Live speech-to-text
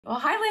Well,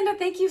 hi, Linda.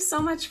 Thank you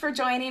so much for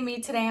joining me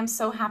today. I'm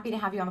so happy to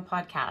have you on the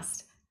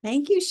podcast.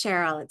 Thank you,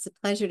 Cheryl. It's a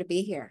pleasure to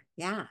be here.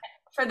 Yeah.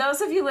 For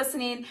those of you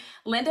listening,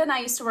 Linda and I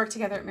used to work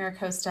together at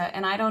Miracosta,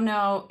 and I don't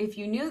know if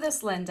you knew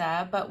this,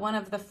 Linda, but one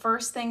of the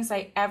first things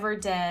I ever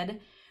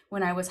did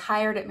when I was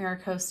hired at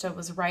Miracosta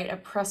was write a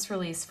press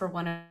release for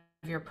one of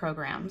your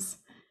programs.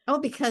 Oh,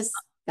 because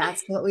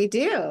that's what we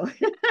do.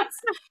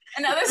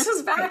 And now this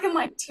was back in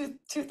like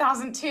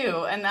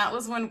 2002, and that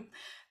was when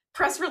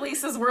press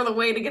releases were the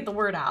way to get the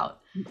word out.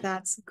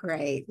 That's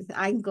great.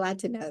 I'm glad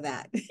to know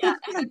that. Yeah,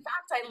 and in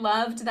fact, I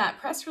loved that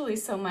press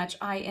release so much,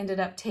 I ended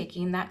up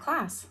taking that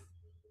class.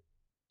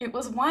 It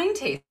was wine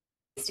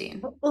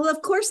tasting. Well,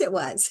 of course it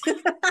was.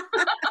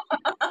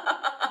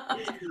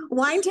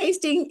 Wine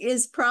tasting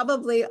is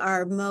probably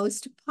our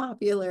most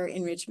popular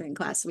enrichment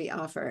class we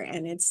offer,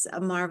 and it's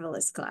a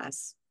marvelous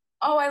class.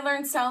 Oh, I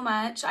learned so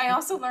much. I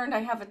also learned I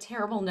have a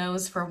terrible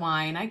nose for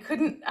wine. I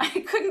couldn't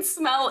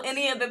smell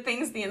any of the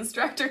things the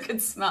instructor could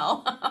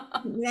smell.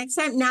 Next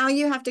time, now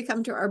you have to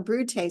come to our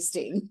brew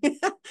tasting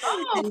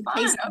Oh, and fun.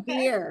 taste Okay.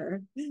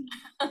 beer.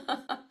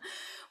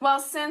 Well,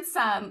 since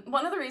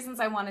one of the reasons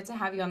I wanted to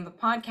have you on the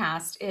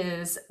podcast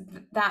is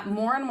that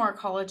more and more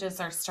colleges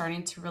are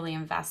starting to really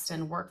invest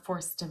in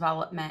workforce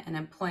development and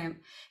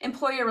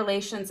employer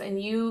relations,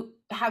 and you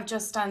have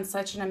just done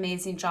such an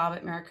amazing job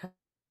at Maricosta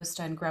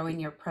in growing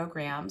your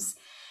programs.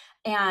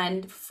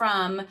 And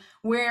from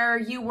where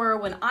you were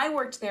when I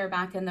worked there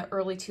back in the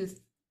early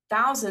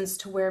 2000s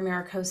to where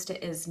Maricosta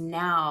is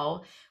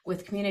now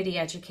with community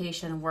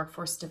education and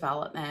workforce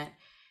development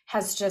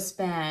has just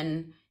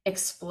been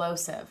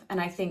explosive. And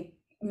I think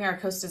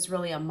Maricosta is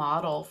really a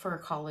model for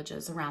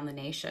colleges around the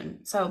nation.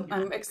 So Yeah.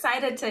 I'm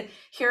excited to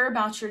hear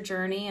about your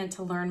journey and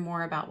to learn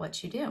more about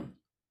what you do.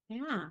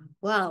 Yeah.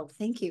 Well,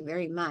 thank you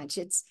very much.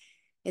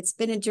 It's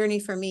been a journey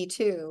for me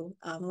too.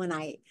 When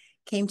I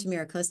came to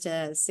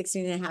Miracosta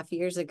 16 and a half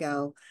years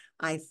ago,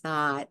 I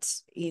thought,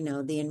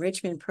 the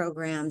enrichment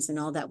programs and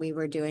all that we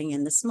were doing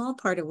and the small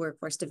part of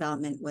workforce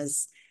development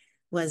was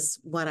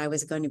what I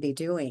was going to be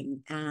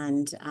doing.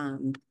 And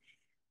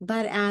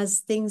but as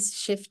things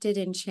shifted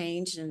and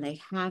changed, and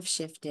they have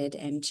shifted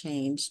and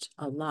changed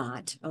a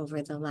lot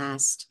over the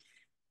last,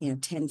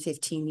 10,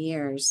 15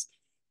 years,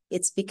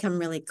 it's become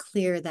really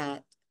clear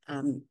that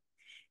um,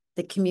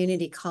 the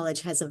community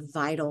college has a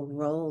vital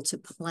role to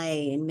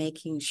play in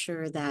making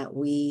sure that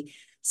we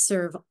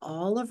serve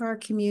all of our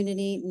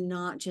community,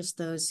 not just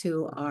those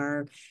who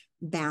are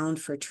bound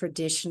for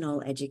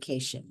traditional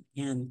education.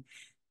 And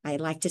I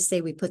like to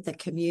say we put the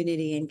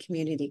community in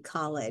community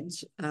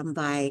college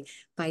by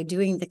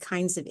doing the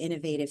kinds of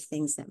innovative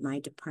things that my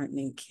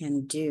department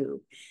can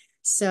do.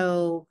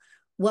 So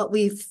what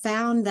we've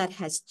found that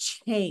has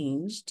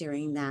changed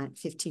during that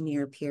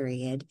 15-year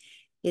period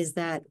is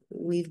that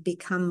we've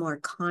become more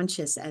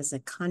conscious as a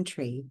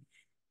country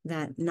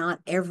that not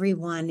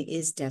everyone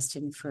is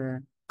destined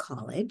for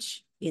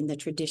college in the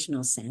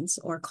traditional sense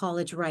or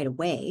college right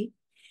away,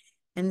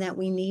 and that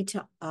we need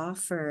to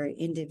offer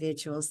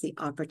individuals the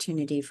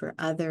opportunity for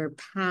other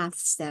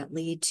paths that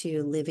lead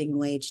to living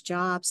wage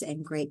jobs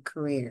and great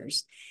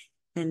careers.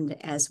 And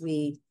as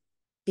we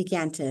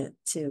began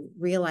to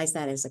realize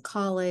that as a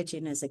college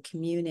and as a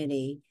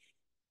community,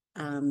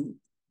 um,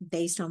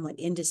 based on what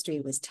industry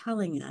was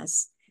telling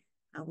us,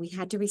 we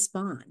had to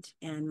respond.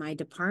 And my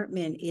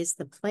department is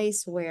the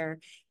place where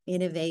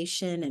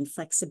innovation and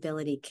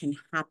flexibility can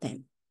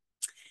happen.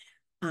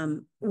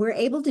 We're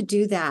able to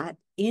do that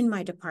in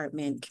my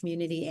department,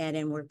 community ed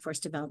and workforce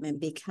development,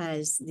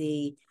 because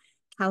the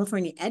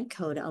California Ed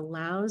Code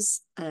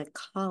allows a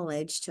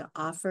college to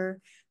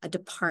offer a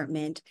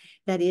department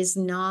that is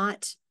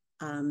not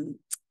um,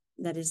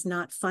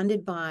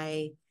 funded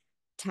by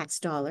tax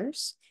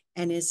dollars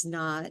and is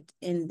not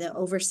in the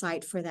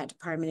oversight for that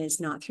department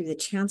is not through the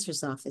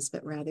chancellor's office,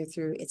 but rather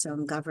through its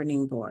own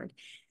governing board.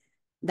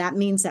 That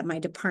means that my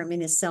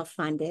department is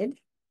self-funded,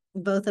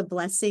 both a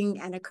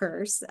blessing and a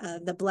curse.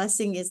 The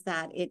blessing is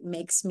that it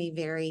makes me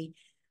very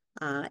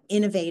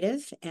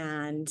innovative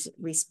and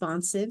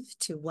responsive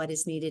to what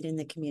is needed in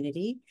the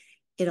community.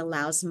 It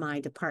allows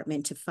my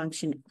department to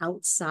function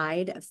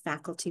outside of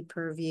faculty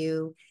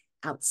purview,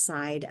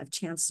 outside of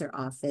chancellor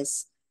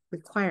office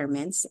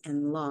requirements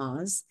and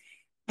laws,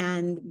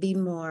 and be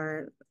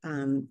more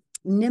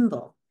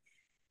nimble.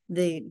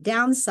 The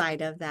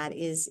downside of that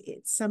is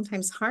it's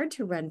sometimes hard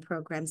to run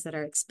programs that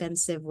are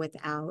expensive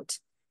without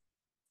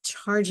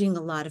charging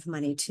a lot of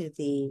money to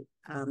the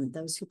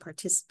those who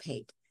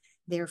participate.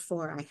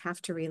 Therefore, I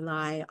have to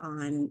rely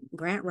on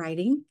grant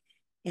writing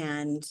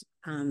and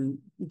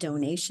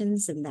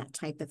donations and that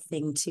type of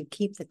thing to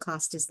keep the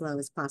cost as low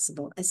as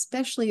possible,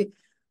 especially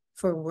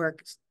for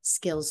work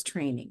skills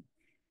training,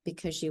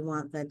 because you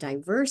want the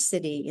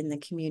diversity in the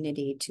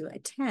community to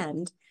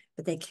attend,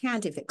 but they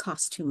can't if it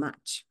costs too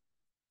much.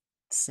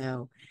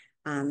 So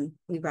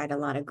we write a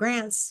lot of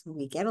grants,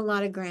 we get a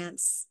lot of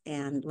grants,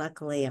 and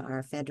luckily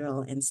our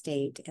federal and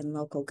state and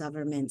local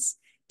governments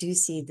do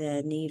see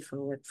the need for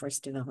workforce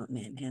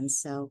development. And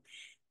so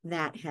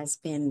that has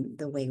been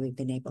the way we've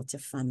been able to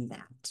fund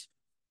that.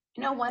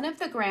 One of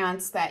the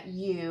grants that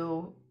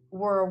you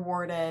were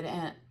awarded,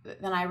 and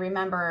then I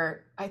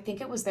remember, I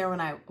think it was there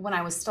when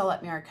I was still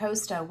at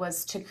Miracosta,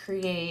 was to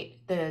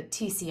create the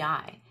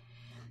TCI,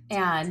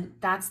 and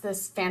that's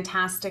this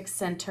fantastic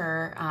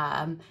center.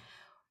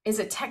 Is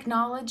it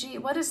technology?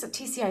 What does the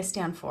TCI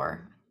stand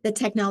for? The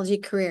Technology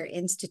Career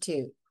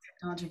Institute.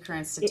 Technology Career It,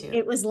 Institute.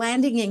 it was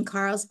landing in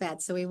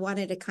Carlsbad, so we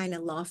wanted a kind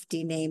of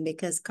lofty name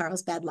because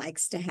Carlsbad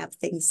likes to have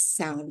things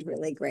sound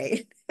really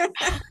great.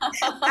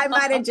 I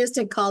might have just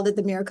had called it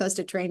the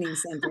Miracosta Training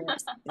Center or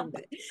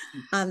something,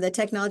 but the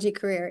Technology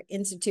Career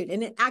Institute,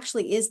 and it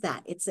actually is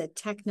that. It's a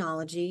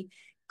technology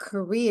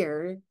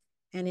career,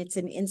 and it's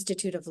an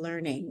institute of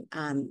learning.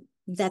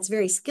 That's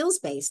very skills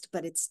based,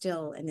 but it's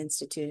still an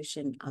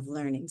institution of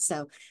learning.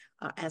 So,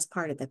 as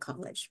part of the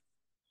college.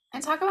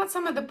 And talk about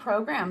some of the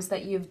programs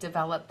that you've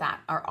developed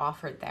that are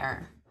offered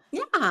there.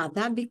 Yeah,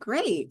 that'd be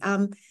great.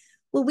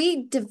 Well,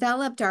 we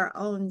developed our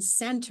own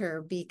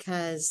center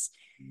because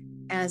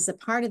as a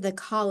part of the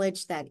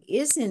college that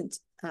isn't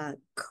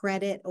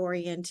credit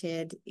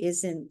oriented,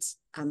 isn't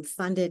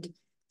funded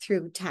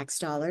through tax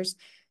dollars,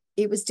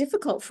 it was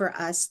difficult for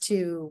us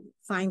to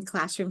find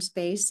classroom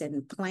space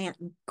and plant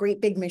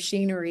great big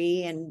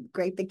machinery and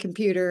great big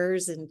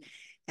computers and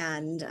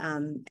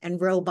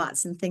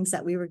robots and things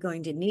that we were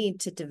going to need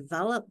to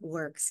develop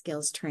work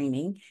skills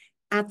training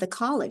at the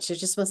college. There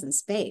just wasn't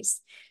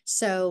space.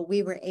 So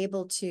we were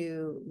able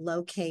to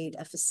locate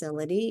a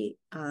facility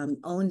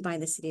owned by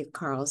the city of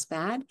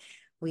Carlsbad.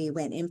 We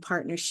went in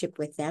partnership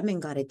with them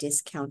and got a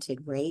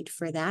discounted rate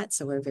for that.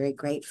 So we're very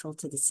grateful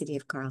to the city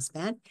of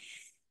Carlsbad.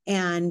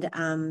 And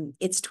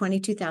it's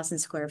 22,000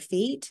 square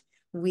feet.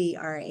 We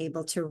are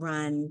able to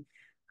run,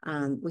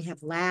 we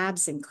have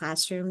labs and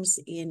classrooms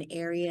in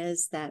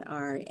areas that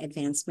are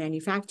advanced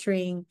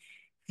manufacturing,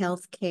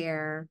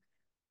 healthcare,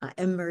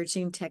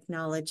 emerging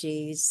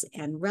technologies,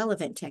 and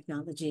relevant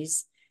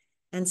technologies.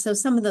 And so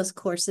some of those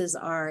courses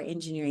are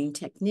engineering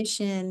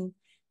technician,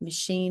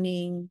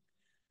 machining,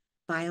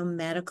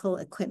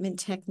 biomedical equipment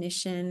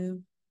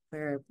technician,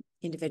 where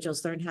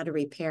individuals learn how to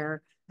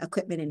repair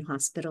equipment in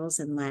hospitals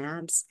and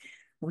labs.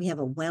 We have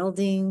a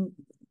welding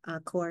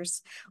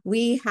course.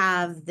 We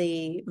have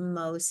the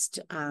most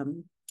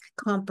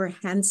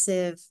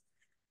comprehensive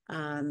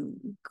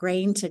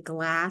grain to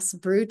glass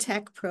brew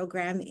tech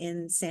program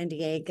in San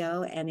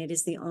Diego, and it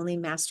is the only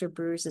Master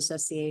Brewers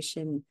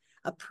Association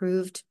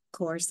approved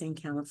course in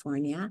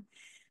California.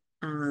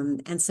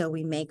 And so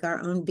we make our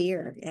own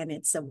beer, and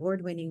it's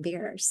award-winning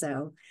beer.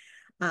 So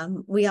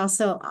we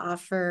also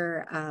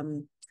offer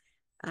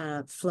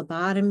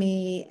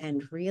phlebotomy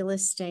and real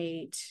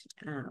estate.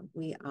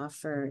 We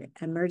offer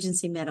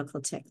emergency medical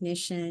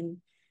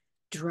technician,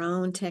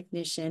 drone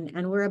technician,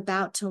 and we're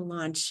about to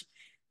launch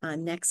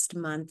next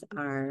month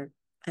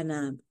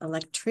an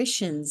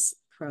electrician's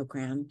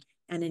program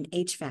and an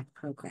HVAC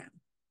program.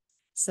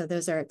 So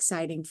those are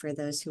exciting for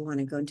those who want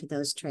to go into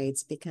those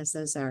trades because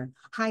those are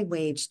high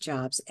wage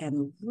jobs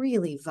and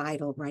really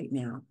vital right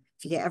now.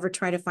 If you ever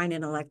try to find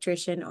an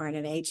electrician or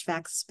an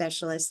HVAC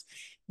specialist,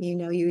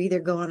 you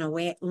either go on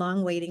a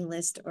long waiting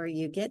list or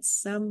you get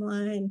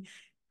someone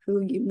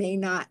who you may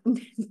not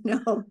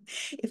know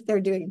if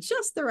they're doing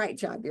just the right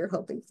job you're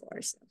hoping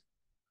for. So.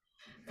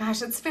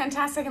 Gosh, it's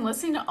fantastic. And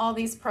listening to all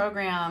these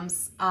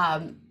programs,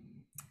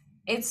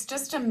 it's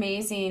just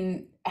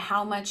amazing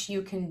how much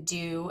you can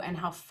do and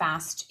how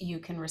fast you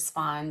can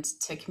respond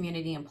to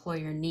community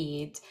employer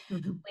need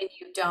when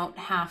you don't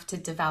have to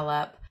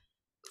develop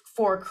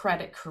for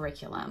credit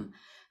curriculum.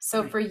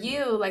 So Right. for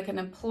you, like an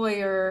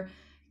employer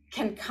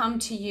can come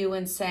to you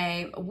and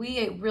say,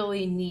 we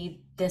really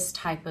need this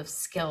type of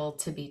skill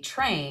to be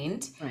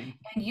trained. Right.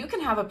 And you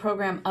can have a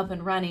program up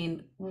and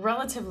running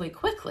relatively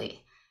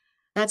quickly.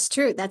 That's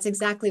true. That's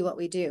exactly what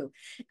we do.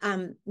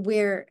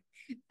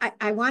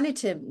 I wanted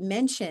to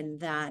mention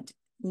that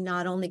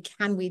not only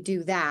can we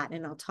do that,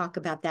 and I'll talk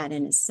about that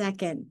in a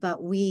second,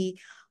 but we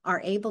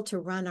are able to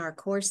run our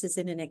courses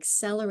in an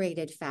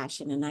accelerated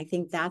fashion. And I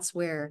think that's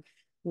where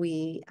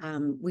we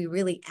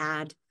really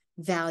add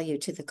value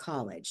to the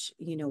college.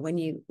 When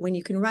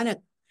you can run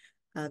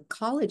a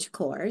college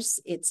course,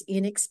 it's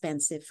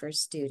inexpensive for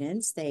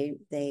students.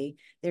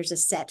 There's a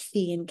set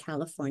fee in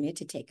California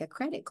to take a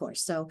credit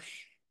course. So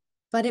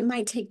but it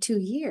might take 2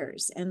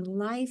 years, and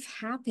life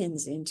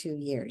happens in 2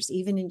 years,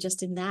 even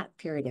in that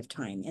period of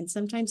time. And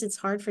sometimes it's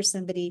hard for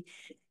somebody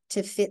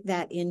to fit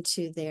that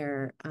into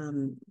their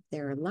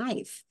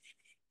life,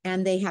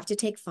 and they have to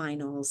take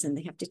finals and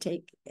they have to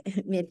take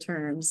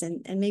midterms,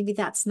 and maybe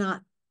that's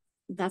not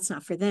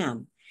for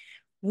them.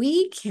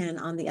 We can,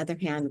 on the other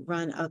hand,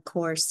 run a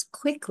course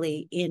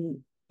quickly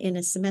in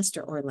a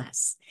semester or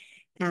less,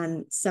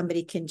 and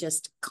somebody can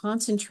just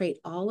concentrate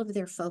all of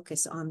their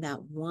focus on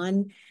that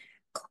one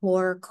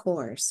core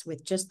course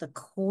with just the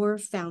core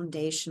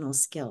foundational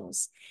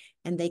skills,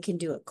 and they can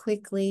do it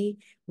quickly.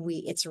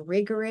 It's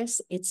rigorous,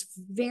 it's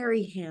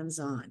very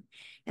hands-on,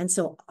 and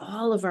so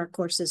all of our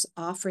courses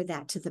offer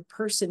that to the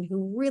person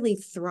who really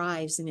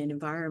thrives in an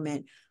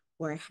environment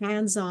where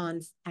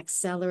hands-on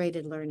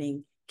accelerated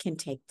learning can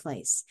take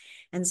place.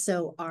 And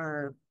so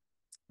our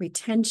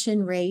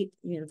retention rate,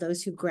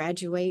 those who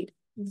graduate,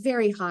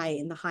 very high,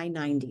 in the high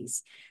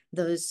 90s.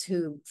 Those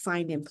who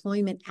find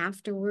employment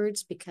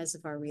afterwards because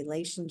of our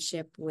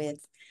relationship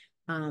with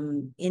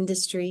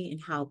industry and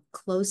how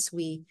close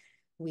we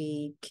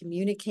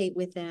communicate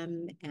with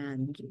them,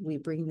 and we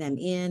bring them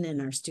in,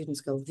 and our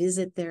students go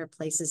visit their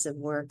places of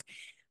work.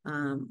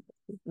 Um,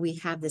 we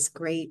have this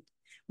great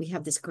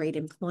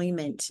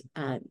employment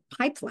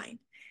pipeline.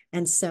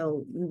 And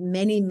so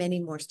many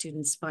more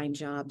students find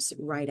jobs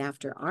right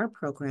after our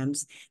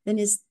programs than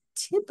is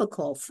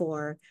typical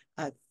for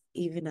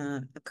even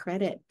a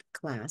credit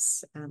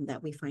class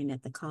that we find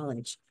at the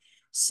college.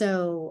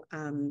 So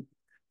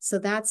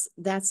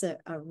that's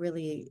a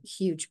really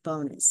huge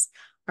bonus.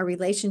 Our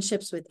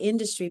relationships with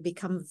industry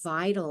become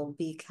vital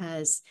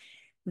because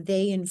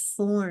they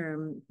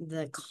inform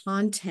the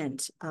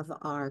content of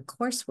our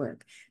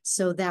coursework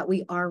so that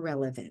we are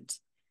relevant.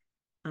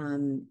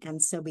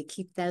 And so we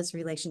keep those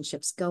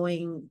relationships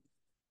going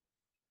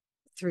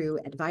through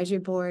advisory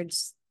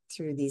boards,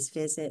 through these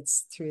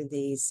visits, through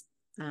these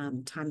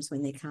times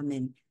when they come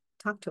and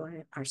talk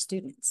to our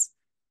students.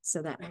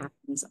 So that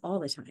happens all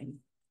the time.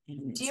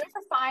 And Do you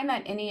ever find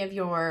that any of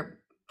your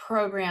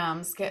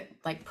programs get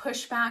like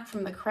pushback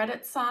from the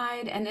credit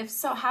side? And if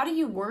so, how do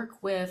you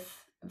work with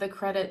the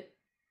credit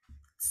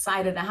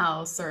side of the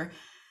house, or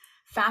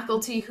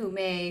faculty who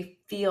may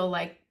feel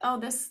like, oh,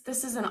 this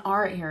isn't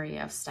our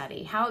area of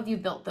study? How have you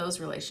built those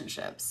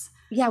relationships?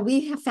 yeah,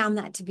 we have found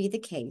that to be the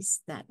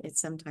case, that it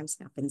sometimes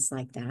happens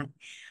like that.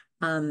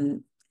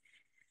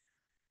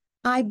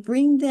 I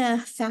bring the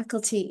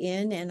faculty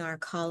in and our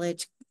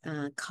college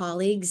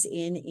colleagues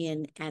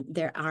in at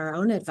our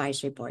own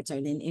advisory boards, or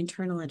an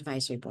internal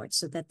advisory board,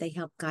 so that they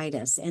help guide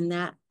us, and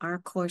that our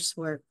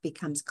coursework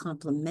becomes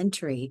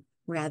complementary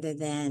rather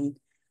than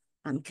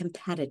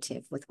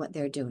competitive with what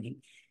they're doing.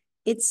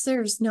 It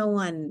serves no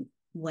one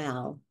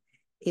well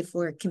if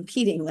we're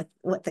competing with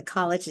what the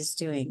college is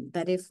doing,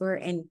 but if we're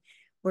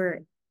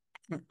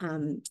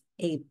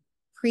a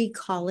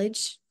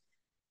pre-college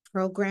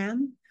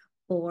program,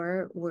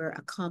 or we're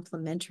a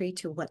complementary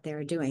to what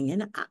they're doing.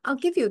 And I'll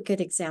give you a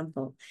good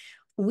example.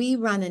 We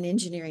run an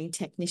engineering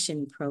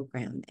technician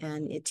program,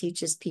 and it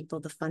teaches people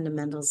the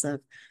fundamentals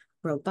of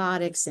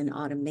robotics and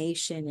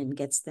automation, and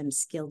gets them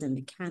skilled in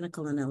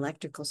mechanical and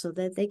electrical so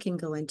that they can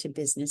go into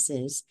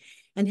businesses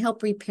and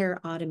help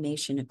repair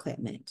automation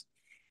equipment.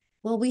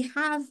 Well, we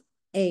have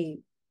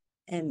an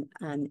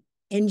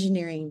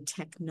engineering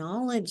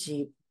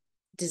technology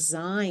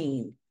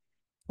design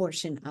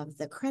portion of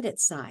the credit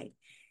side.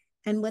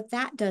 And what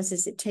that does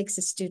is it takes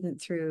a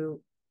student through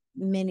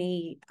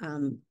many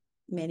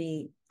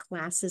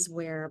classes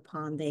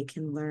whereupon they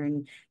can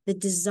learn the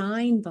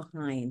design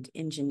behind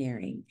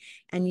engineering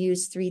and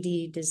use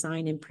 3D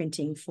design and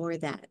printing for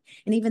that.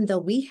 And even though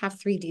we have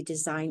 3D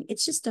design,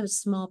 it's just a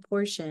small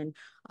portion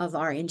of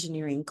our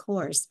engineering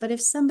course. But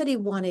if somebody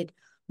wanted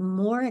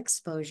more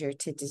exposure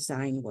to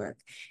design work,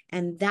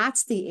 and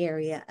that's the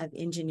area of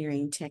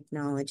engineering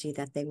technology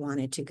that they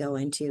wanted to go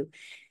into,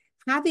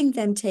 having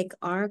them take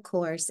our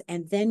course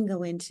and then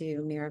go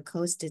into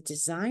MiraCosta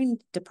design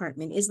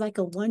department is like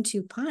a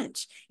 1-2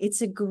 punch.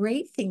 It's a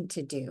great thing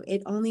to do.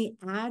 It only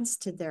adds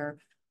to their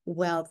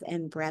wealth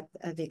and breadth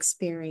of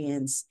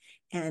experience,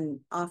 and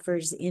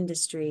offers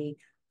industry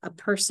a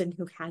person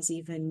who has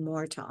even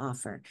more to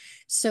offer.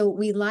 So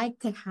we like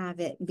to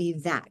have it be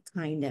that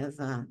kind of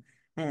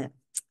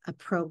a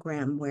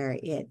program where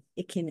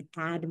it can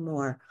add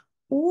more.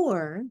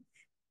 Or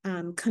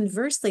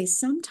conversely,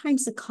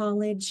 sometimes a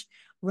college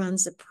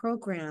runs a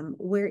program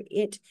where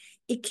it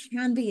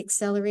can be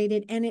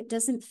accelerated and it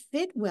doesn't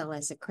fit well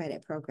as a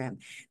credit program.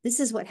 This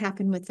is what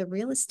happened with the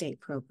real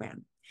estate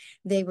program.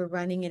 They were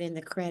running it in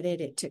the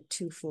credit. It took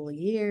 2 full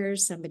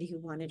years. Somebody who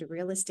wanted a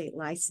real estate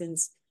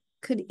license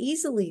could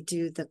easily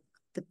do the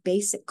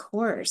basic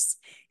course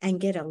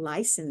and get a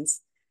license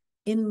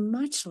in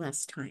much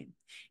less time.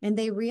 And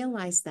they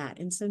realized that.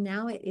 And so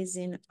now it is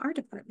in our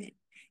department.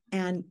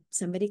 And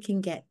somebody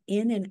can get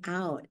in and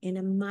out in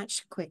a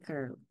much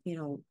quicker,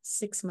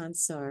 6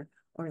 months or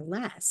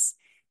less.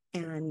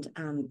 And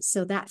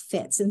so that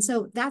fits. And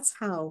so that's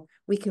how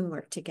we can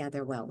work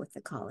together well with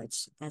the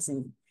college as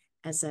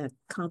a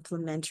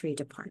complementary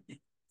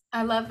department.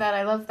 I love that.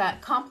 I love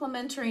that.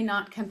 Complementary,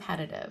 not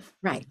competitive.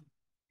 Right.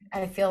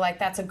 I feel like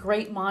that's a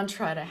great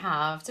mantra to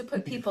have, to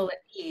put people at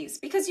ease,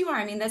 because you are.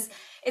 I mean, this,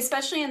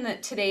 especially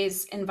in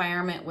today's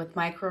environment with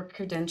micro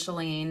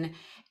credentialing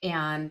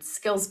and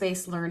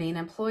skills-based learning,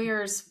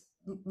 employers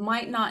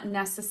might not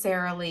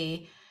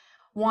necessarily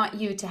want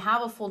you to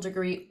have a full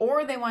degree,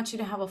 or they want you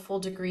to have a full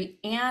degree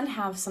and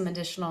have some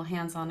additional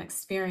hands-on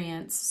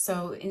experience.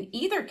 So in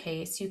either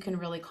case, you can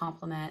really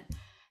complement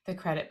the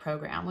credit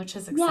program, which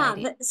is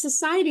exciting. Yeah, the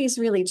society is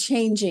really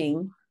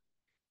changing.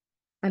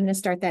 I'm going to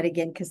start that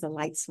again because the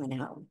lights went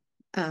out.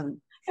 I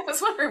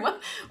was wondering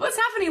what's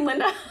happening,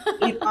 Linda.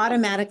 It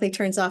automatically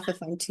turns off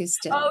if I'm too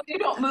still. Oh, you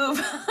don't move.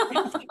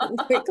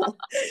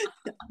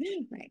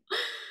 Right.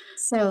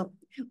 So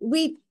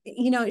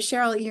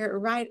Cheryl, you're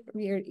right.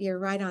 You're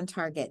right on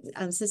target.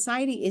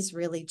 Society is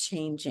really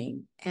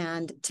changing,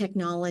 and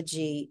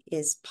technology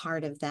is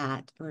part of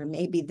that, or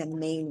maybe the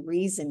main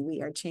reason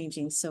we are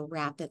changing so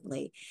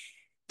rapidly.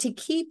 To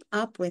keep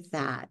up with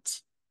that,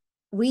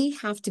 we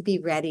have to be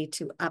ready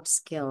to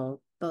upskill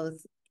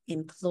both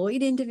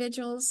employed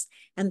individuals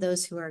and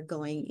those who are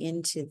going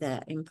into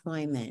the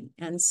employment.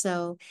 And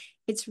so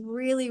it's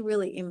really,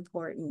 really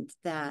important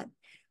that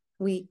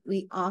we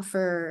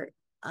offer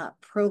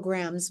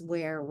programs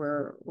where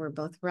we're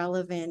both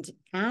relevant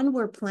and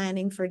we're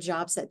planning for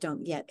jobs that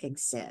don't yet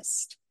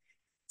exist.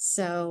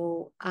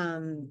 So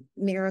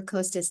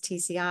MiraCosta's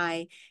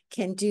TCI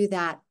can do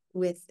that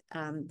with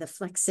the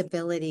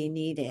flexibility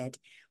needed.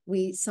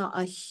 We saw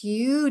a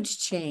huge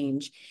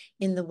change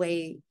in the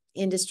way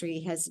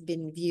industry has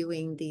been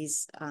viewing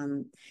these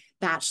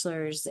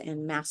bachelor's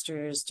and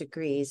master's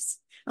degrees.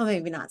 Oh,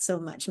 maybe not so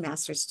much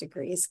master's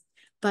degrees,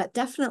 but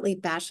definitely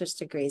bachelor's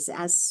degrees,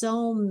 as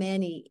so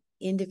many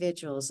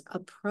individuals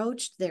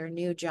approached their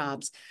new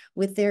jobs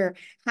with their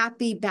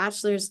happy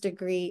bachelor's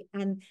degree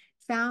and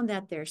found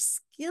that their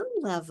skill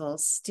level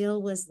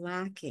still was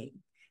lacking.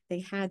 They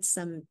had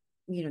some,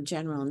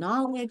 general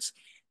knowledge,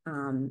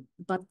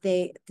 but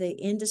the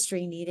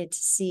industry needed to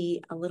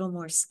see a little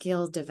more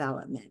skill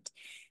development.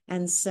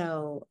 And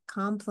so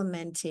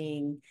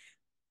complementing,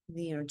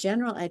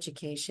 general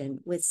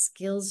education with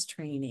skills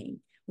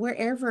training,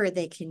 wherever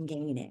they can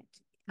gain it,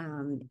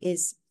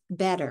 is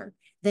better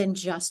than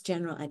just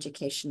general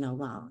education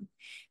alone.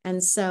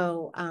 And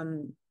so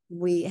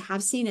we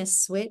have seen a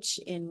switch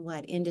in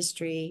what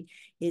industry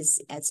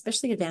is,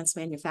 especially advanced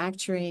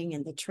manufacturing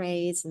and the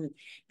trades and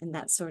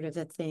that sort of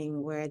a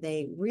thing, where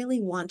they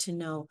really want to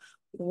know,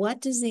 what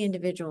does the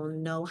individual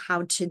know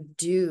how to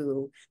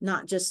do,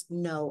 not just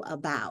know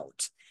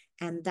about.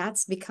 And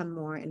that's become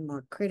more and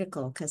more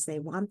critical because they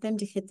want them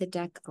to hit the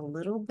deck a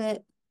little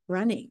bit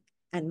running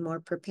and more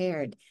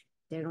prepared.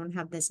 They don't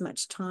have this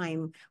much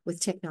time with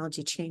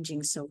technology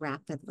changing so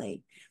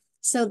rapidly.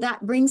 So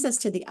that brings us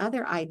to the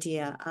other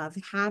idea of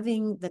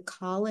having the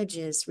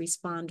colleges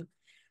respond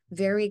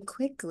very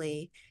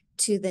quickly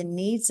to the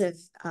needs of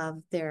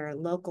their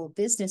local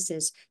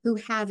businesses who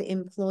have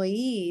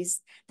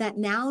employees that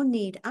now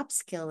need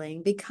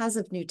upskilling because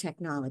of new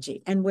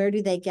technology. And where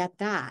do they get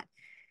that?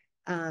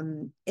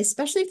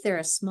 Especially if they're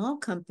a small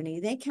company,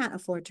 they can't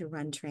afford to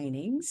run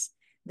trainings.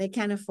 They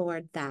can't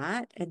afford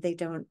that. And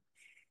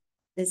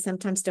they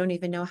sometimes don't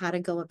even know how to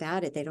go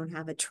about it. They don't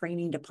have a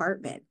training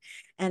department.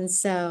 And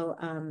so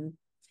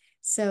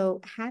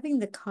having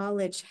the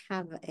college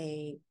have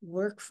a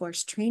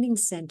workforce training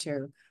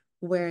center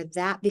where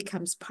that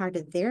becomes part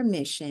of their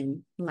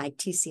mission, like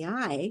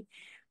TCI,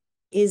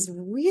 is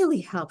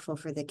really helpful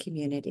for the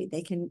community.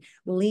 They can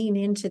lean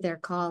into their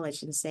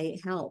college and say,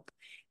 help.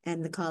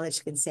 And the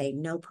college can say,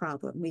 no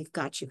problem, we've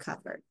got you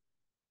covered.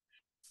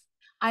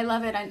 I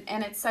love it.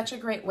 And it's such a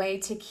great way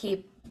to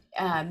keep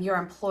your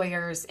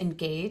employers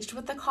engaged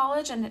with the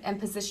college and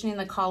positioning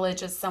the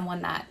college as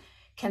someone that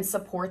can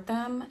support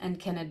them and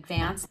can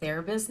advance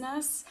their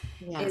business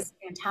Yeah. is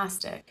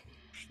fantastic.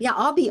 Yeah,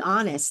 I'll be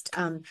honest.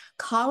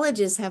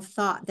 Colleges have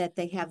thought that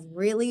they have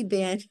really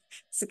been,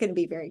 it's going to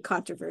be very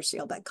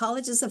controversial, but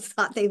colleges have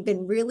thought they've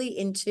been really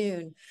in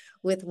tune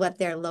with what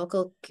their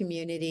local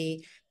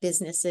community,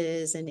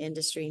 businesses, and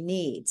industry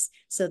needs.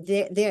 So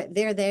there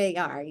they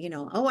are,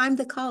 oh, I'm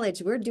the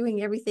college. We're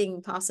doing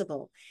everything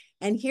possible.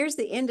 And here's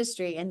the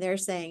industry, and they're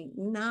saying,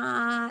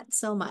 not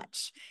so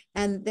much.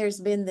 And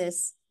there's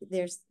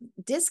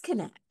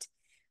disconnect.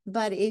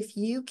 But if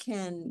you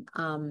can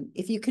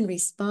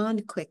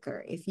respond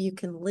quicker, if you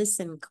can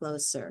listen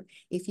closer,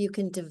 if you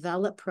can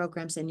develop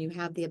programs, and you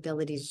have the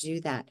ability to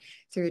do that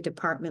through a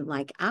department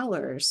like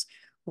ours,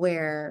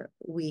 where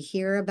we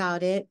hear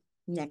about it,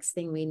 next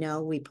thing we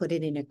know, we put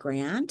it in a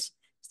grant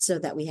so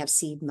that we have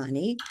seed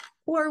money,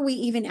 or we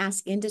even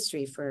ask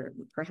industry for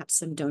perhaps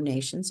some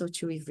donations,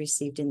 which we've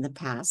received in the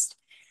past.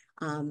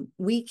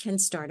 We can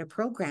start a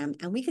program,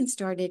 and we can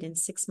start it in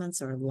 6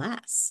 months or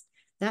less.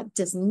 That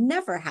just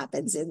never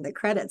happens in the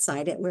credit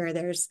side, where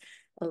there's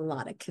a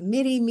lot of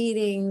committee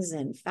meetings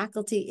and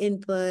faculty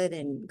input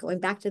and going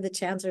back to the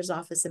chancellor's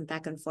office and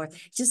back and forth.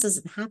 It just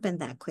doesn't happen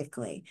that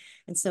quickly.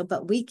 And so,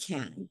 but we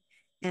can.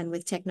 And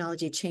with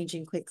technology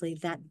changing quickly,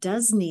 that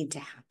does need to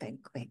happen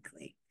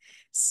quickly.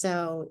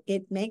 So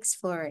it makes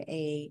for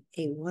a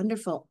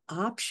wonderful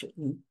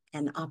option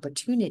and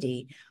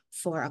opportunity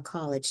for a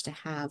college to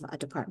have a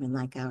department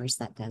like ours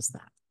that does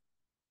that.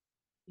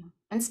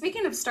 And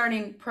speaking of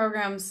starting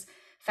programs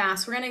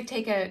fast, we're going to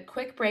take a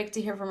quick break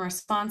to hear from our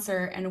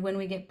sponsor. And when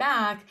we get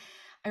back,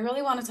 I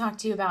really want to talk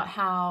to you about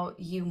how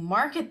you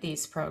market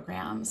these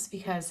programs,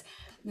 because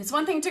it's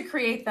one thing to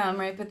create them,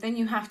 right? But then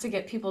you have to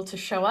get people to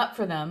show up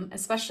for them,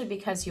 especially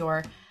because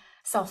you're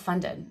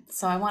self-funded.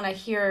 So I want to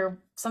hear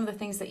some of the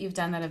things that you've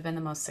done that have been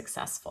the most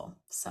successful.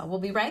 So we'll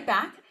be right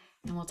back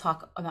and we'll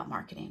talk about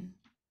marketing.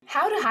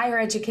 How do higher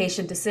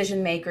education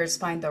decision makers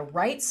find the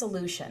right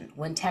solution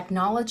when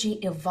technology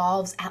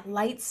evolves at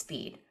light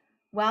speed?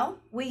 Well,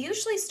 we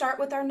usually start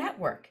with our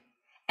network.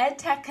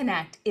 EdTech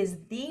Connect is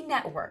the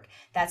network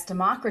that's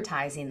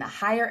democratizing the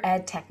higher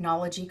ed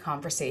technology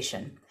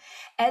conversation.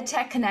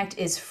 EdTech Connect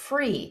is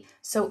free,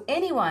 so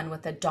anyone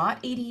with a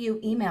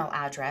 .edu email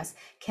address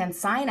can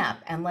sign up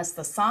and list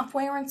the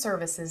software and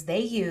services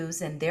they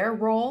use in their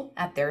role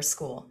at their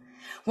school.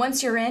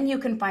 Once you're in, you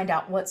can find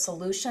out what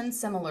solutions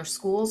similar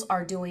schools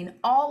are doing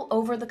all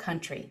over the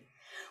country.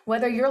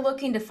 Whether you're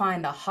looking to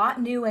find the hot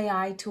new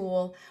AI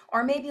tool,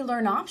 or maybe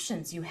learn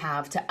options you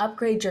have to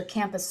upgrade your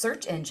campus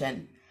search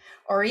engine,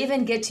 or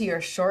even get to your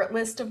short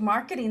list of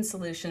marketing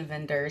solution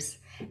vendors,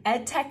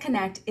 EdTech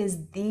Connect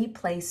is the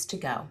place to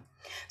go.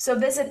 So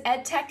visit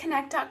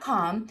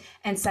edtechconnect.com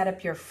and set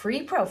up your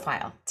free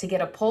profile to get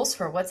a pulse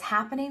for what's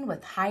happening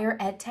with higher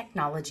ed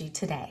technology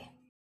today.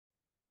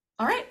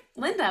 All right,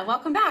 Linda,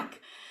 welcome back.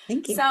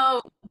 Thank you.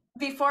 So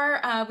before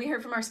we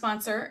heard from our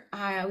sponsor,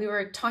 we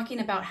were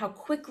talking about how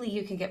quickly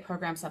you can get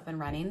programs up and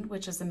running,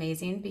 which is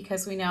amazing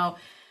because we know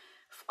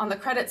on the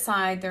credit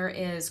side, there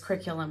is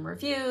curriculum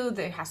review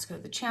that has to go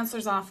to the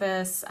chancellor's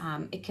office.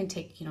 It can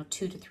take,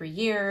 2 to 3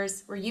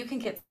 years, where you can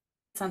get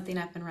something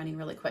up and running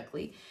really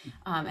quickly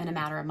in a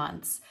matter of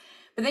months.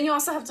 But then you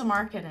also have to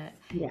market it.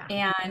 Yeah.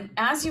 And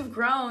as you've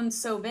grown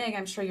so big,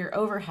 I'm sure your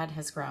overhead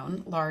has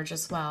grown large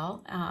as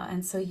well.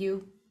 And so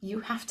you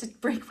have to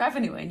bring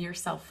revenue in. You're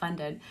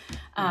self-funded.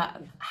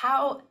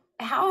 How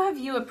have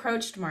you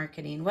approached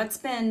marketing? What's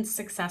been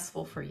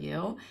successful for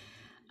you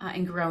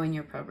in growing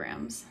your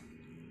programs?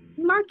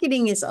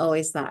 Marketing is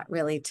always that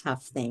really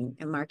tough thing,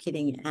 and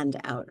marketing and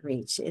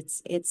outreach.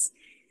 It's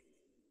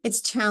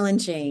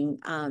challenging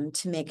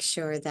to make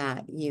sure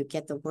that you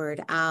get the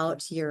word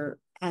out. You're,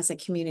 as a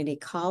community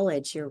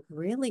college, you're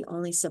really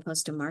only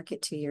supposed to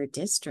market to your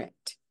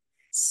district.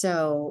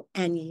 So,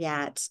 and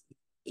yet,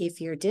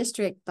 if your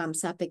district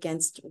bumps up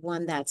against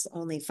one that's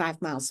only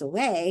 5 miles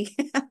away,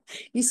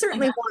 you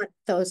certainly want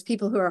those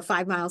people who are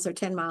 5 miles or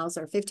 10 miles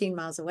or 15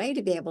 miles away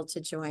to be able to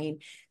join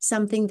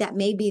something that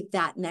maybe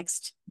that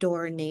next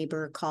door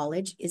neighbor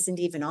college isn't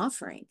even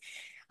offering.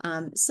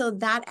 So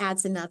that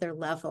adds another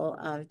level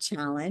of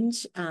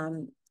challenge.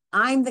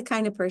 I'm the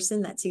kind of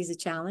person that sees a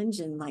challenge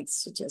and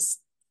likes to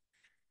just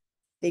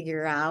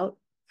figure out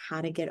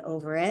how to get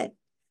over it.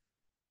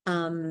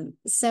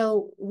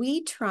 So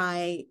we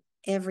try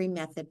every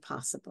method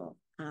possible.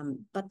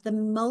 But the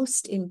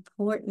most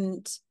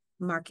important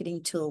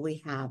marketing tool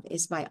we have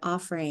is by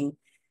offering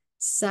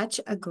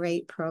such a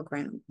great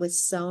program with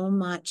so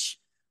much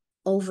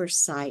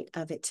oversight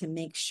of it to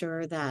make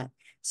sure that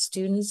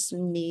students'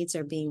 needs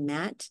are being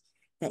met,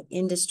 that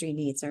industry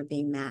needs are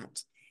being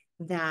met,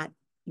 that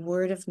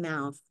word of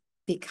mouth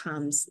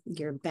becomes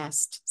your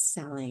best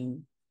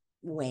selling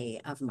way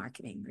of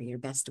marketing, or your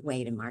best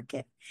way to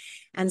market.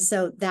 And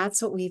so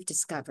that's what we've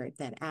discovered,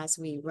 that as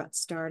we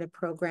start a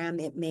program,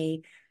 it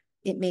may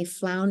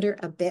flounder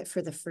a bit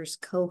for the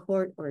first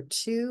cohort or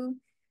two,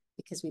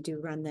 because we do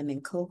run them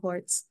in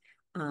cohorts.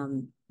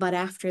 But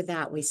after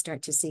that, we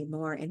start to see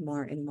more and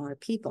more and more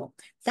people.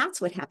 That's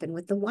what happened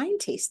with the wine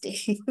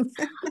tasting.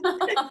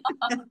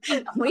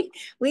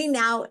 we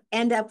now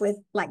end up with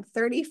like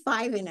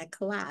 35 in a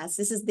class.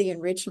 This is the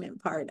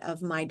enrichment part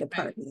of my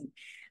department.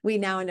 We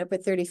now end up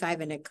with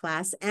 35 in a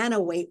class and a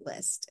wait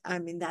list. I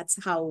mean,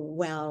 that's how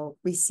well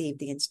received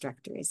the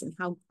instructor is and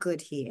how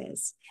good he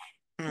is.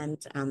 And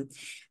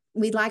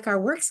we'd like our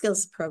work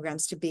skills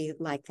programs to be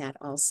like that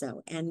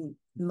also. And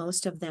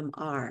most of them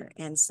are.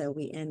 And so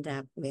we end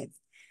up with,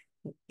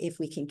 if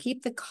we can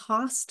keep the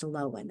cost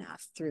low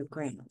enough through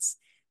grants,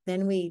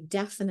 then we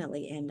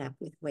definitely end up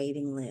with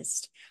waiting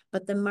list.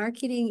 But the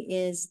marketing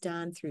is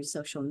done through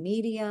social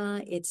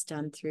media. It's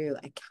done through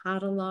a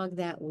catalog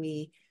that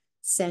we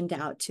send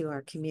out to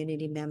our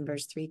community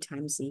members 3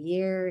 times a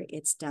year.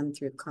 It's done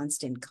through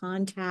constant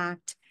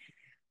contact.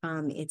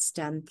 It's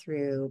done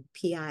through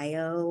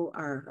PIO,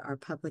 our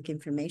public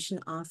information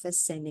office,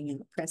 sending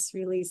out press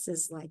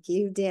releases like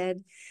you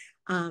did.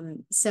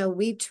 So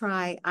we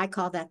try, I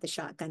call that the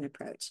shotgun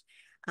approach.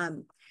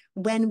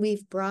 When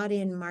we've brought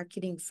in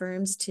marketing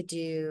firms to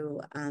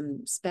do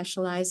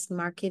specialized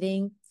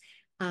marketing,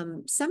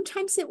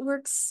 sometimes it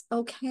works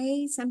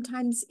okay.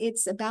 Sometimes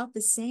it's about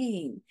the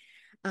same.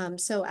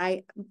 So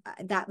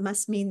that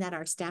must mean that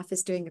our staff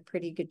is doing a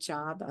pretty good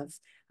job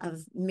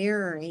of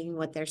mirroring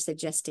what they're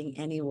suggesting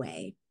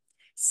anyway.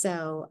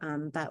 So,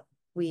 but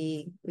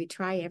we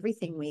try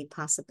everything we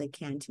possibly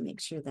can to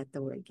make sure that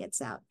the word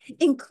gets out,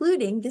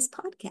 including this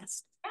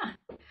podcast. Yeah.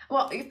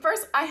 Well,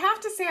 first, I have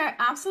to say, I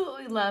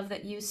absolutely love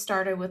that you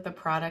started with the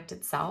product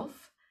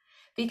itself,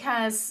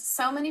 because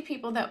so many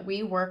people that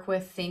we work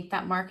with think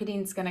that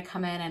marketing is going to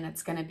come in and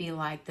it's going to be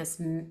like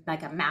this,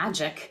 like a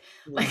magic,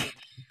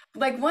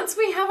 like once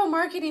we have a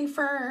marketing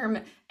firm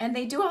and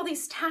they do all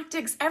these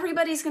tactics,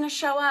 everybody's going to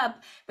show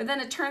up. But then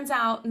it turns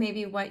out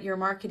maybe what your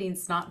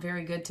marketing's not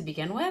very good to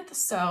begin with,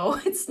 so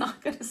it's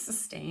not going to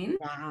sustain.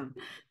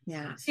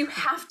 Yeah. So you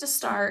have to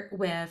start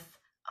with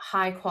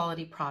high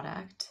quality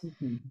product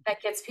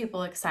that gets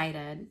people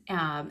excited,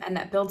 and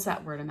that builds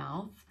that word of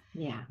mouth.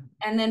 Yeah.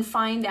 and then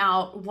find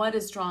out what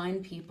is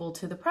drawing people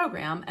to the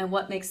program and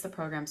what makes the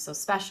program so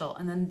special.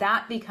 And then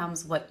that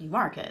becomes what you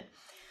market.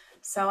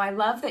 So I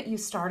love that you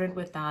started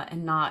with that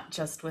and not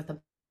just with a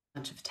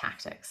bunch of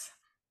tactics.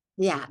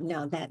 Yeah,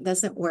 no, that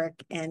doesn't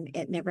work and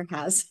it never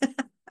has.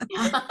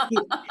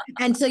 You-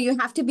 And so you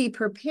have to be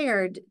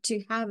prepared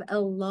to have a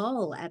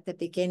lull at the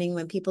beginning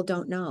when people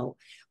don't know.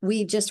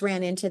 We just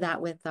ran into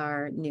that with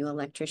our new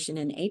electrician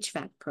and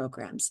HVAC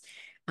programs.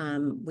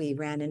 We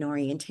ran an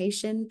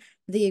orientation.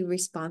 The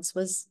response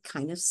was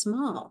kind of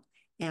small.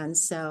 And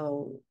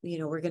so,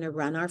 we're going to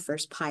run our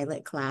first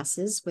pilot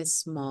classes with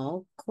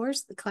small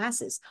course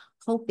classes,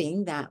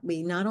 hoping that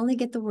we not only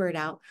get the word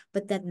out,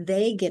 but that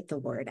they get the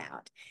word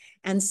out.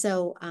 And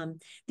so,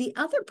 the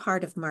other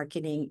part of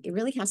marketing, it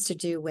really has to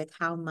do with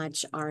how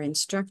much our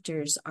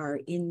instructors are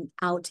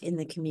out in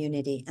the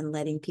community and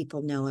letting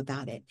people know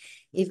about it.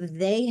 If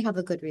they have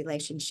a good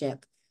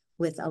relationship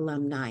with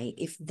alumni,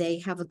 if they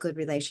have a good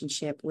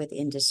relationship with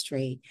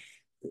industry,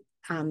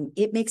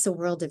 it makes a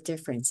world of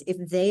difference. If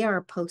they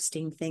are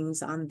posting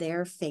things on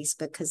their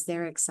Facebook because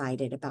they're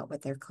excited about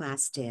what their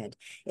class did,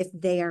 if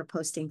they are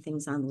posting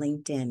things on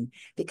LinkedIn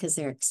because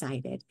they're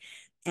excited,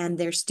 and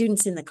their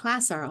students in the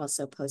class are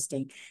also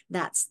posting,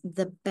 that's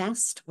the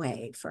best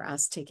way for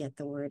us to get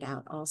the word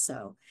out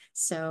also.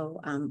 So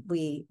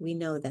we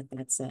know that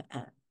that's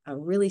a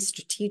really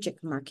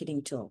strategic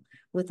marketing tool.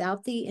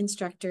 Without the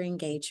instructor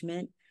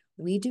engagement,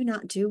 we do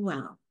not do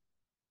well.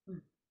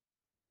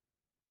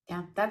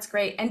 Yeah, that's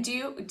great. And do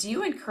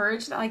you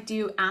encourage that? Like, do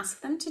you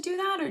ask them to do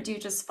that, or do you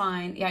just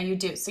find, yeah, you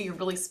do. So you're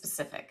really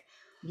specific.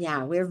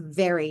 Yeah, we're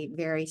very,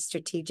 very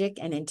strategic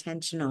and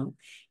intentional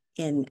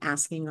in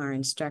asking our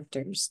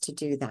instructors to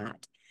do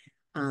that.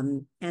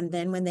 And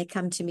then when they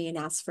come to me and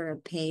ask for a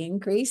pay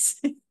increase,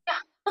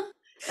 Yeah,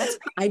 that's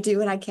I do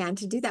what I can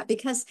to do that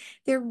because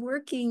they're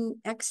working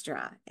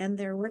extra and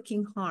they're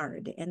working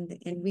hard. And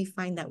we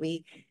find that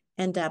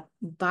end up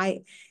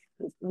by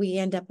we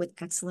end up with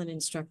excellent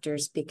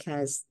instructors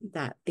because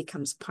that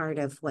becomes part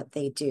of what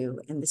they do.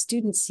 And the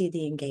students see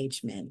the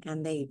engagement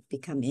and they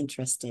become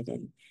interested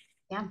in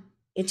yeah.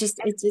 it.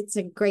 It's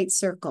a great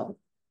circle.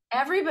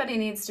 Everybody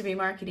needs to be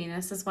marketing.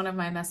 This is one of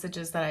my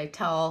messages that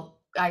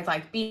I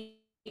like beat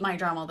my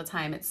drum all the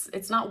time.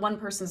 It's not one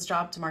person's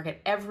job to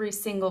market. Every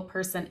single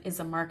person is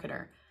a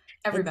marketer.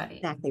 Everybody.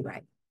 Exactly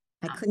right.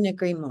 I Yeah. couldn't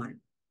agree more.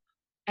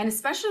 And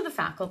especially the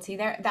faculty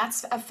there,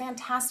 that's a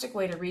fantastic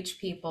way to reach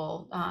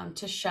people,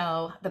 to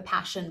show the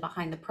passion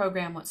behind the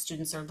program, what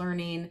students are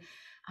learning.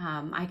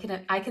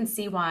 I can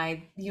see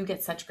why you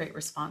get such great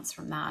response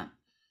from that.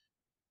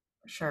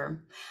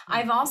 Sure. Yeah.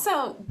 I've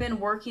also been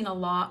working a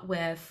lot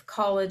with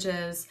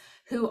colleges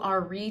who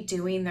are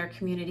redoing their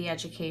community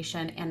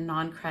education and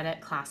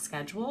non-credit class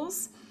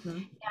schedules.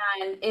 Mhm.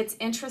 And it's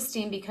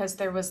interesting because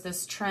there was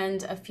this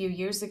trend a few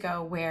years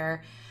ago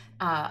where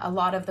a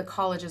lot of the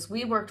colleges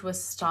we worked with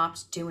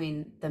stopped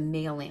doing the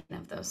mailing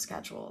of those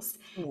schedules.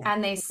 Yeah.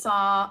 And they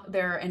saw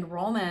their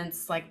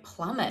enrollments like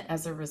plummet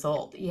as a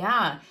result.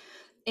 Yeah.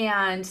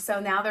 And so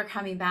now they're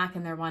coming back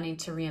and they're wanting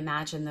to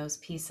reimagine those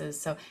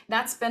pieces. So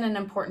that's been an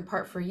important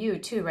part for you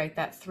too, right?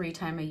 That 3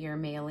 time a year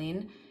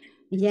mailing.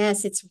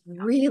 Yes, it's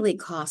really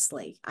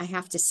costly. I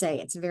have to say,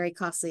 it's very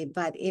costly,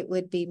 but it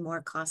would be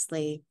more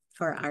costly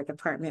for our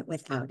department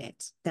without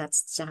it.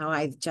 That's how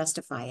I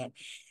justify it.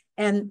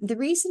 And the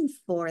reason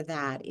for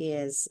that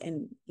is,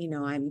 and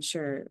I'm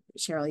sure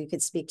Cheryl, you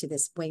could speak to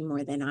this way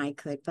more than I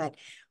could, but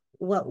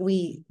what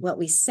we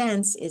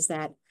sense is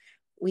that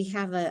we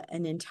have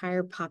an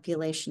entire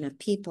population of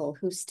people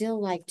who still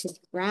like to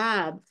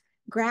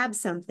grab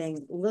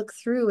something, look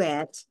through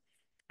it,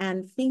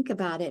 and think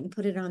about it and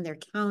put it on their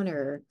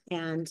counter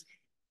and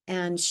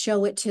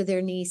show it to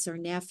their niece or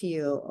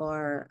nephew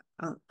or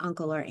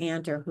uncle or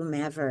aunt or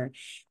whomever.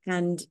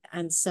 And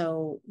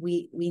so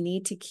we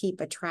need to keep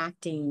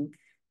attracting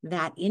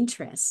that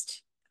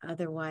interest.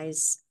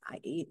 Otherwise,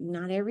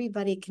 not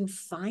everybody can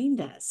find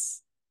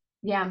us.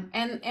 Yeah.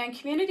 And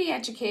community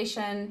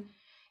education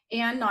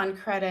and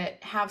non-credit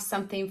have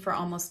something for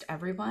almost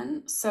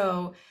everyone.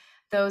 So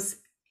those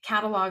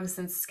catalogs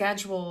and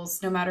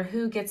schedules, no matter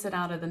who gets it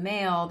out of the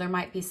mail, there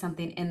might be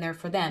something in there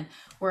for them.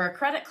 Where a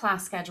credit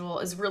class schedule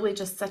is really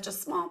just such a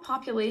small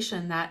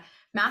population that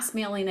mass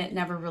mailing it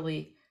never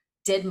really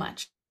did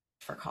much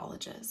for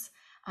colleges.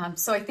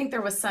 So I think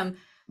there was some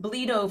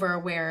bleed over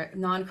where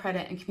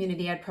non-credit and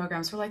community ed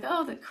programs were like,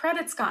 oh, the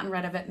credit's gotten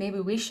rid of it, maybe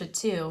we should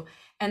too.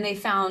 And they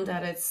found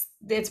that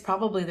it's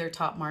probably their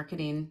top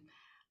marketing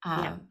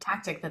Yeah.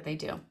 tactic that they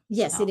do.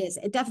 Yes, So it is.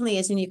 It definitely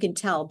is. And you can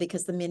tell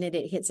because the minute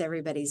it hits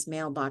everybody's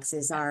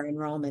mailboxes, our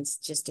enrollments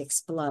just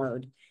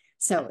explode.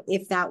 So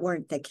if that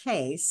weren't the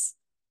case,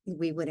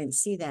 we wouldn't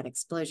see that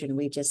explosion.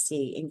 We just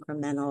see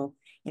incremental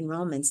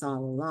enrollments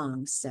all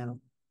along. So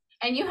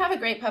and you have a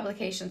great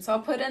publication. So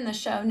I'll put in the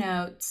show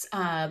notes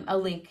a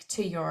link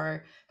to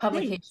your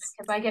publication thanks.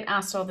 because I get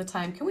asked all the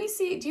time, can we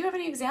see, do you have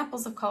any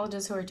examples of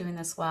colleges who are doing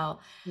this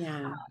well?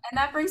 Yeah. And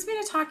that brings me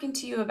to talking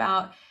to you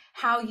about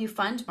how you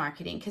fund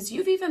marketing, because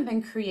you've even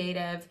been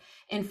creative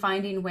in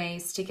finding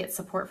ways to get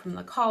support from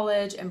the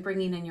college and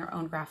bringing in your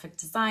own graphic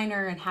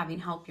designer and having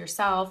help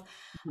yourself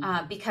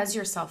because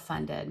you're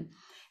self-funded.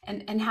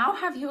 And how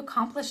have you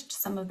accomplished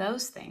some of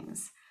those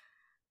things?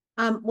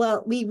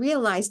 Well, we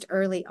realized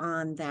early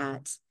on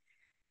that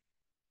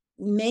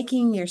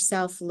making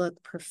yourself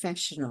look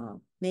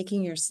professional,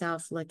 making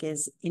yourself look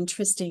as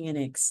interesting and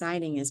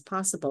exciting as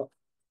possible,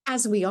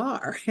 as we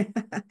are,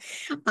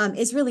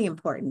 is really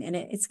important. And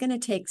it's going to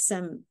take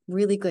some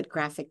really good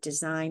graphic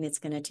design. It's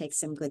going to take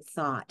some good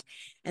thought.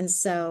 And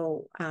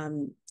so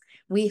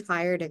we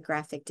hired a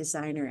graphic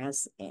designer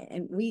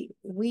and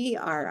we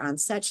are on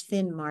such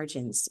thin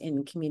margins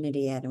in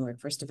community ed and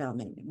workforce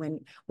development. When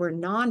we're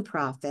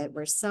nonprofit,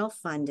 we're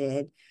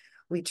self-funded,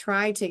 we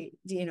try to,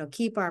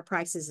 keep our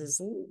prices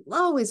as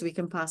low as we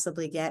can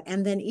possibly get,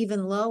 and then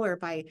even lower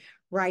by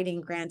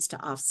writing grants to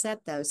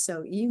offset those.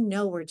 So,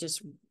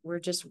 we're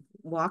just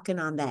walking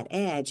on that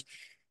edge.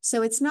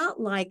 So it's not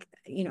like,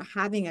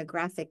 having a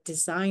graphic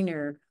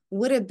designer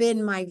would have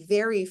been my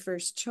very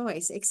first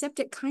choice, except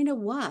it kind of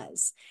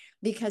was.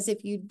 Because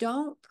if you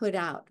don't put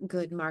out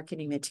good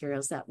marketing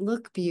materials that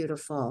look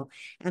beautiful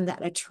and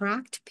that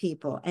attract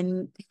people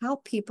and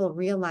help people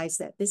realize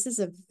that this is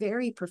a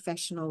very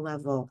professional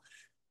level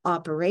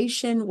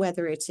operation,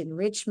 whether it's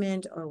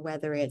enrichment or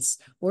whether it's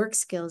work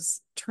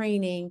skills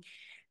training,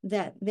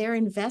 that their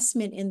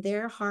investment in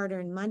their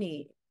hard-earned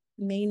money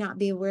may not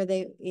be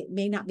it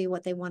may not be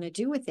what they want to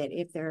do with it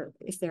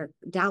if they're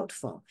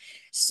doubtful.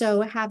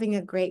 So having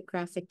a great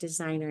graphic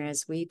designer,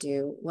 as we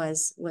do,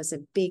 was a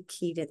big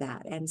key to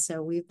that. And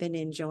so we've been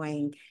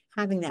enjoying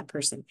having that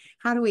person.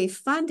 How do we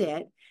fund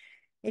it?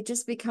 It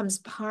just becomes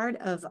part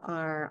of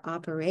our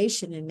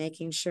operation and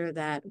making sure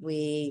that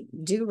we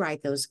do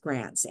write those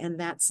grants and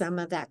that some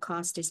of that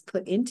cost is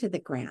put into the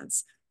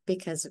grants,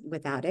 because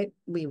without it,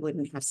 we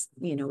wouldn't have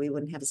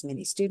as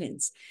many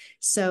students.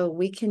 So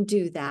we can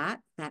do that.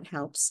 That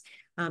helps.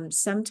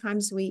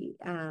 Sometimes we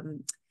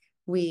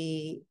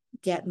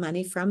get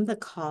money from the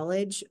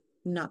college,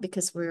 not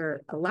because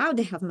we're allowed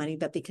to have money,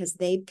 but because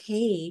they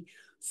pay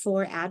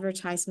for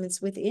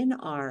advertisements within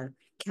our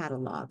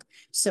catalog.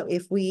 So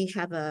if we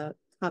have a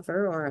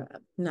cover,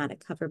 or not a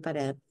cover,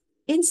 but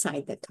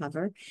inside the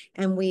cover,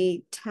 and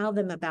we tell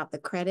them about the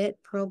credit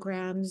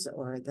programs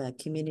or the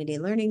community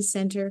learning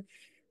center,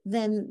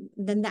 then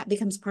that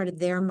becomes part of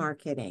their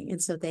marketing.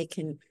 And so they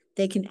can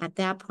at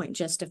that point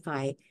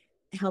justify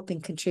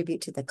helping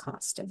contribute to the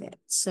cost of it.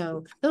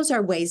 So those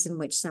are ways in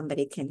which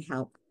somebody can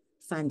help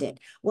fund it.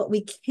 What we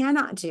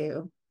cannot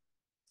do,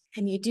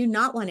 and you do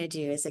not want to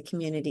do as a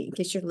community, in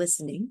case you're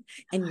listening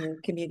and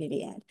you're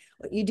community ed,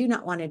 what you do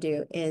not want to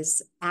do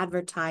is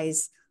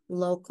advertise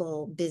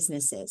local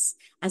businesses.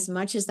 As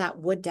much as that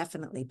would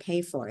definitely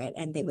pay for it,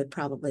 and they would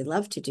probably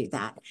love to do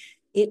that,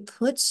 it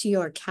puts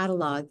your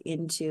catalog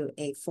into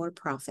a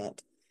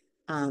for-profit,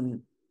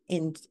 and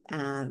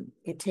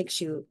it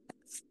takes you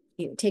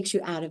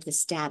out of the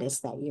status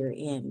that you're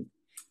in,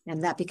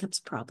 and that becomes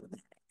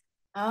problematic.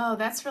 Oh,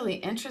 that's really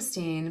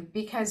interesting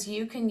because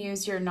you can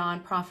use your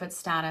nonprofit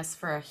status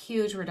for a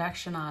huge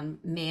reduction on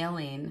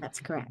mailing. That's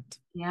correct.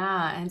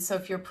 Yeah, and so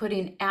if you're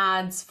putting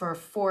ads for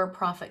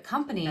for-profit That's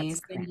companies,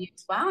 then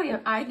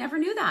correct. I never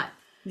knew that.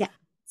 Yeah.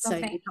 So So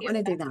you thank don't you.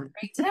 want to do That's that. a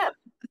great tip.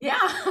 Yeah,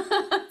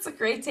 that's a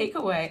great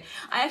takeaway.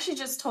 I actually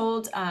just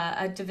told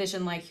a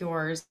division like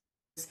yours,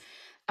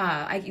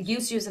 I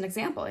used you as an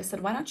example. I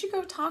said, why don't you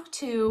go talk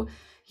to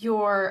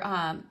your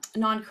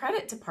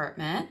non-credit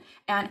department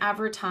and do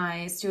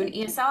an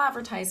ESL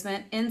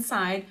advertisement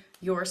inside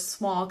your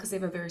small, because they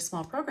have a very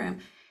small program.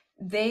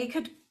 They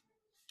could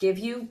give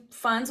you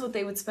funds what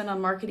they would spend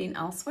on marketing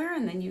elsewhere,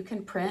 and then you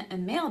can print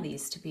and mail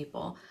these to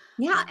people.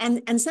 Yeah,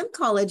 and some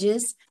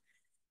colleges,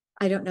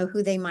 I don't know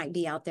who they might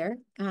be out there,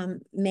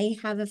 may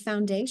have a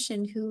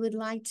foundation who would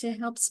like to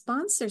help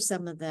sponsor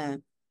some of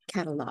the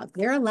catalog.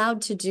 They're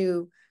allowed to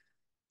do,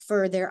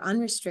 for their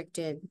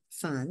unrestricted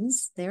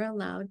funds, they're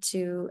allowed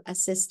to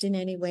assist in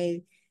any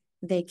way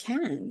they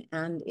can.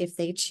 And if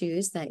they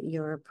choose that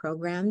your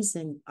programs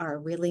are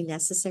really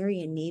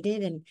necessary and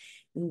needed, and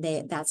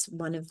that's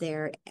one of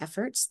their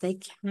efforts, they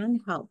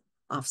can help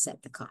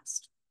offset the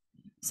cost.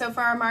 So,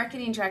 for our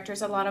marketing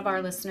directors, a lot of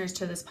our listeners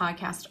to this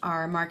podcast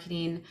are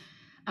marketing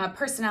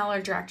personnel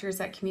or directors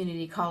at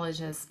community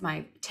colleges.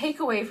 My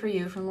takeaway for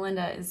you from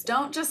Linda is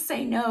don't just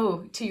say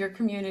no to your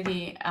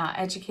community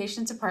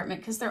education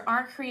department, because there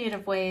are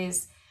creative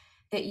ways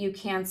that you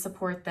can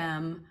support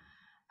them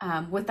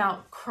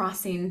without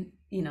crossing,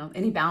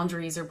 any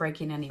boundaries or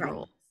breaking any Right,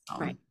 rules. So,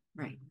 right.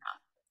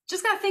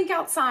 just got to think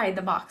outside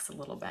the box a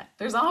little bit.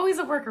 There's always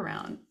a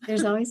workaround.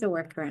 There's always a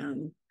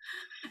workaround.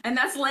 And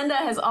that's Linda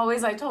has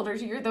always, I told her,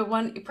 you're the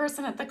one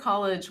person at the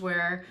college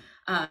where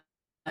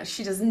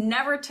she just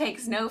never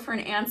takes no for an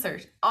answer.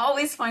 She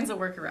always finds a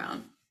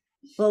workaround.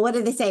 Well, what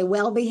do they say?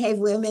 Well-behaved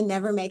women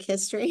never make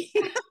history.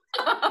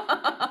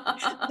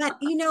 But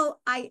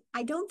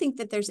I don't think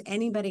that there's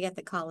anybody at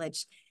the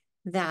college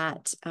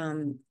that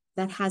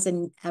that has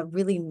a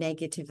really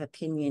negative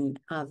opinion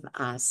of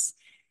us.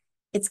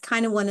 it's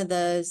kind of one of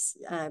those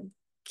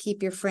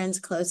keep your friends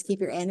close, keep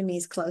your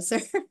enemies closer.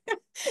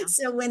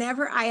 So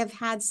whenever I have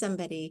had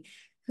somebody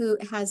who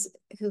has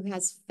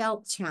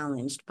felt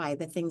challenged by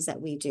the things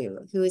that we do,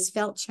 who has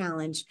felt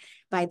challenged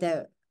by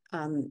the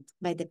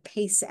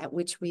pace at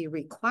which we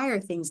require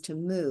things to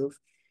move,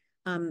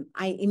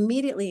 I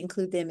immediately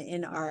include them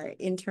in our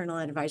internal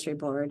advisory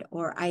board,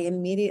 or I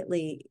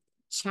immediately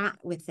chat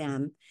with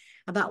them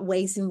about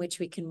ways in which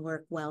we can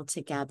work well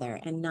together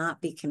and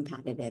not be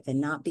competitive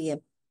and not be a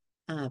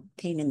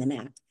pain in the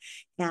neck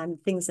and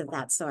things of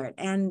that sort.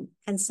 And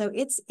so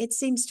it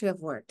seems to have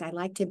worked. I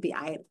like to be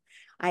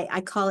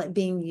I call it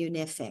being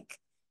unific.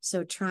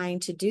 So trying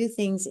to do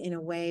things in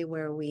a way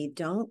where we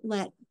don't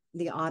let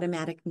the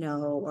automatic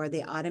no or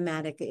the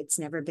automatic it's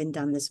never been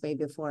done this way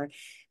before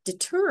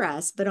deter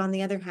us, but on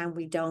the other hand,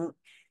 we don't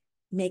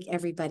make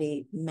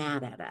everybody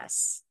mad at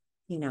us.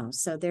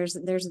 So there's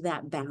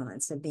that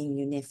balance of being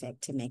unific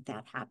to make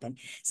that happen.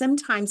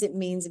 Sometimes it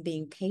means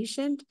being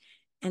patient,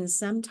 and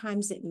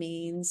sometimes it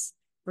means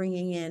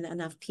bringing in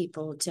enough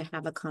people to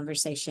have a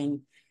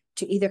conversation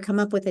to either come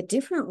up with a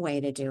different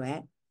way to do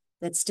it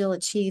that still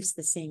achieves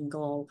the same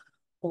goal,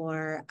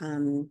 or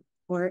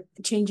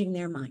changing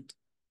their mind.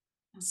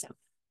 So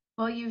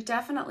Well, you've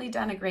definitely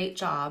done a great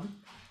job.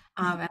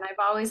 And I've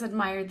always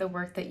admired the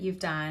work that you've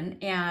done.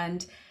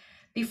 And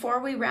before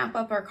we wrap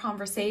up our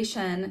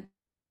conversation,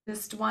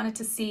 just wanted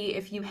to see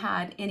if you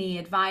had any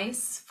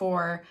advice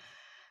for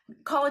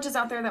colleges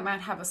out there that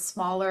might have a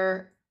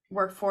smaller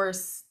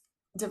workforce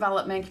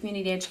development,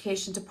 community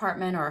education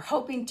department, or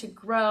hoping to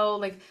grow.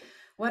 Like,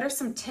 what are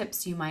some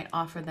tips you might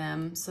offer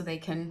them so they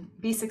can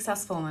be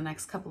successful in the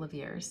next couple of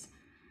years?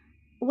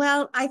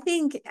 well, I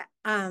think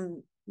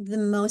the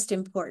most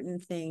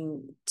important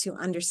thing to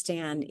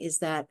understand is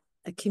that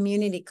a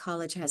community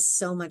college has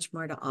so much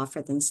more to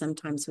offer than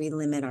sometimes we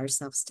limit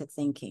ourselves to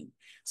thinking.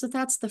 So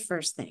that's the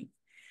first thing.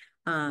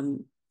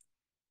 Um,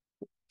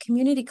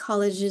 Community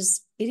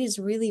colleges, it is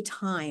really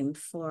time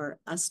for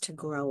us to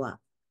grow up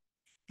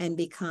and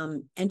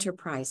become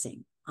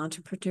enterprising,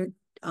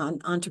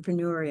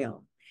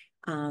 entrepreneurial,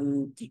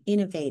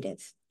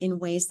 innovative in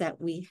ways that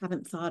we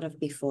haven't thought of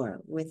before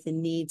with the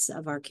needs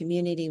of our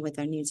community, with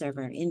our needs of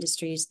our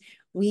industries.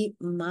 We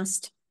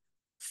must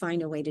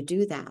find a way to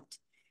do that.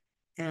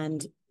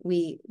 And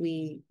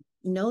we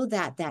know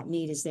that that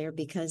need is there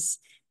because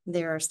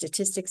there are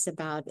statistics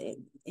about it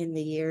in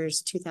the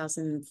years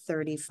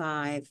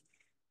 2035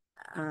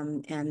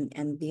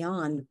 and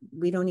beyond.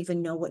 We don't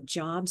even know what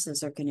jobs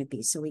those are going to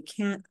be. So we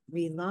can't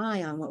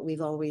rely on what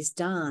we've always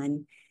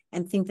done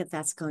and think that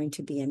that's going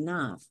to be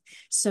enough.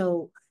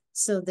 So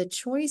the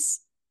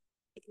choice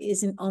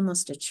isn't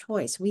almost a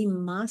choice. We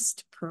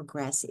must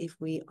progress if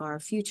we are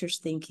futures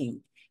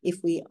thinking,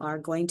 if we are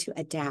going to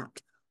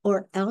adapt,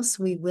 or else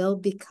we will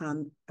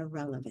become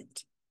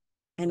irrelevant.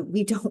 And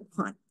we don't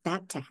want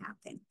that to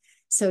happen.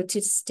 So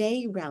to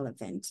stay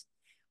relevant,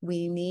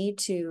 we need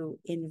to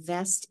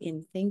invest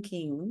in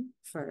thinking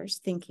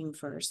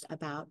first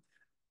about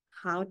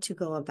how to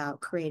go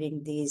about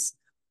creating these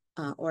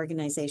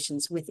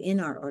organizations within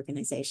our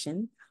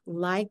organization,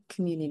 like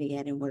community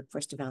ed and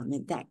workforce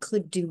development, that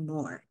could do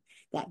more,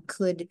 that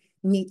could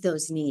meet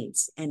those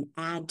needs and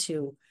add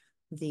to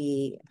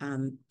the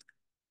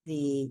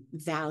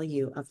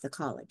value of the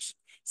college.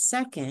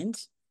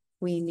 Second,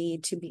 we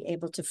need to be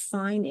able to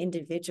find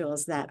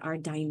individuals that are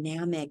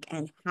dynamic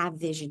and have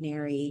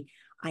visionary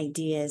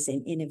ideas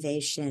and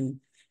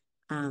innovation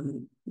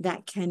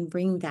that can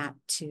bring that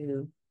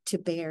to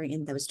bear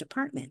in those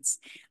departments.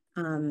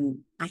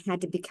 I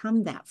had to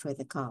become that for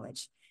the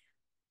college.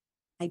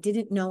 I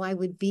didn't know I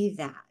would be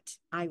that.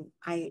 I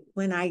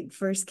when I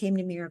first came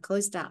to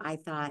MiraCosta, I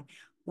thought,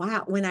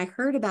 wow, when I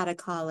heard about a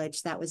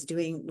college that was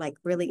doing like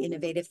really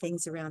innovative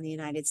things around the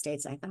United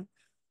States, I thought,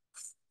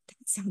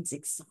 that sounds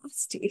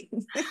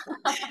exhausting.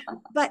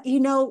 But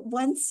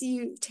once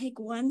you take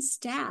one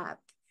step,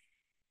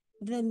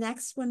 the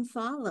next one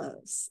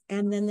follows,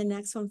 and then the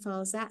next one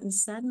follows that, and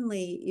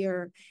suddenly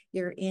you're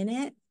in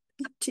it.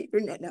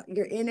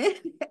 You're in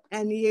it,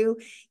 and you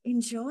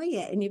enjoy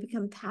it, and you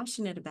become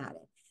passionate about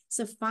it.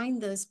 So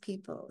find those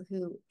people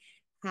who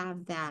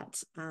have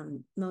that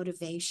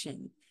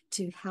motivation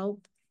to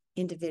help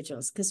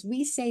individuals, because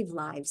we save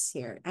lives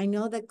here. I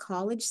know that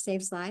college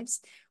saves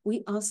lives.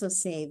 We also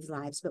save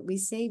lives, but we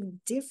save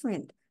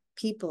different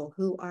people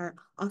who are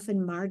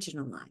often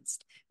marginalized,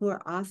 who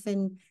are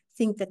often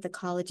think that the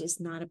college is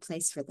not a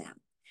place for them.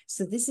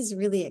 So this is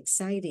really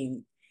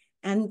exciting.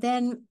 And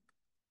then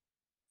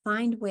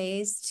find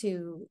ways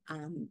to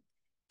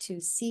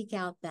seek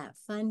out that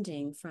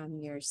funding from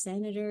your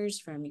senators,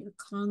 from your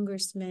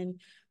congressmen,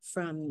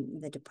 from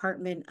the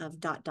Department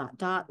of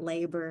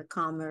labor,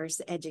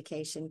 commerce,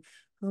 education,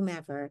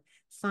 whomever.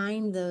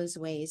 Find those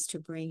ways to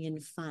bring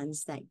in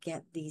funds that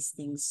get these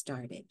things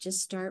started.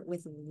 Just start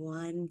with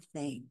one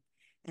thing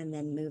and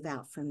then move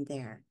out from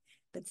there.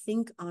 But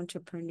think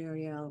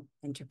entrepreneurial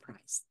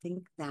enterprise.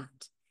 Think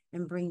that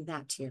and bring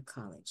that to your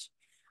college.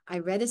 I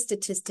read a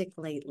statistic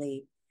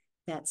lately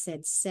that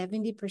said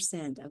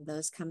 70% of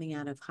those coming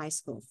out of high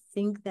school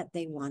think that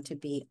they want to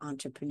be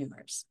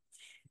entrepreneurs.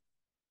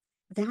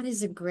 That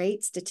is a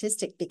great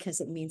statistic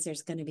because it means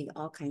there's going to be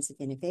all kinds of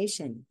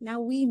innovation. Now,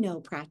 we know,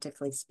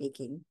 practically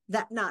speaking,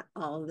 that not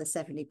all of the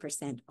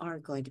 70% are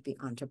going to be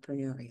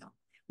entrepreneurial.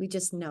 We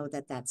just know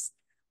that that's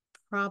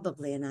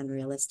probably an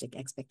unrealistic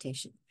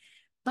expectation.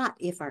 But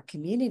if our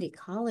community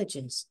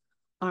colleges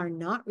are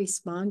not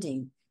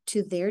responding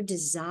to their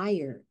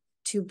desire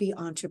to be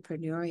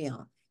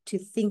entrepreneurial, to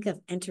think of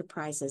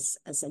enterprises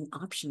as an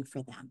option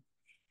for them,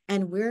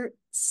 and we're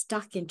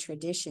stuck in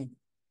tradition,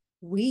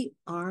 we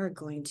are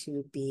going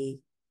to be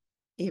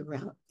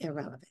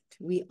irrelevant.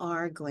 We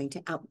are going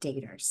to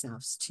outdate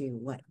ourselves to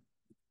what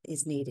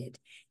is needed.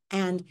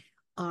 And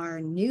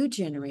our new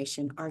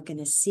generation are going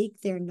to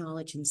seek their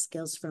knowledge and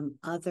skills from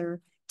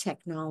other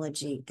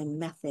technology and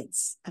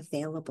methods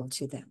available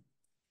to them.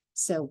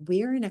 So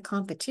we're in a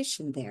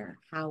competition there.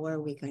 How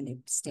are we going to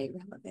stay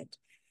relevant?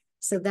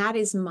 So that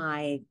is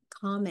my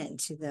comment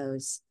to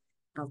those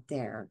out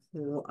there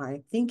who are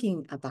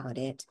thinking about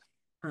it.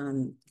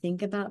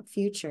 Think about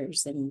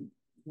futures and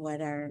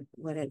what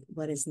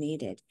is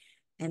needed,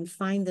 and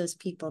find those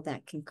people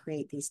that can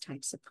create these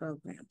types of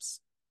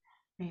programs.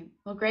 Great.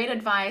 Well, great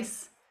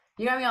advice.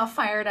 You got me all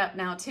fired up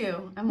now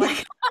too. I'm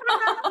like,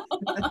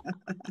 I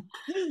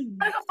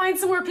gotta find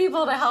some more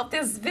people to help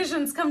these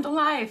visions come to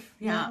life.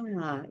 Yeah.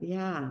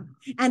 Yeah.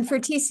 And for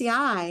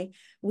TCI,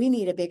 we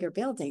need a bigger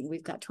building.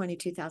 We've got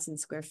 22,000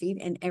 square feet,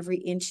 and every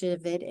inch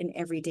of it and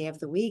every day of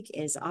the week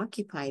is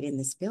occupied in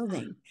this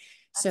building.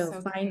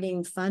 So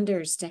finding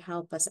funders to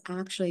help us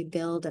actually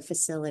build a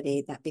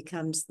facility that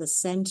becomes the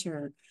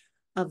center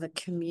of a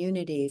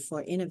community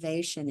for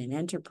innovation and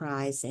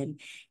enterprise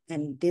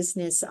and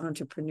business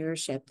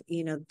entrepreneurship,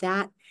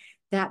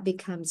 that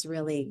becomes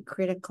really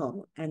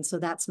critical. And so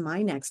that's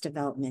my next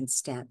development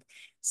step.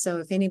 So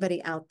if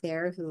anybody out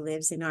there who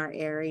lives in our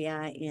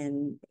area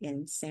in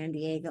San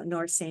Diego,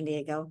 North San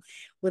Diego,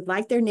 would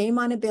like their name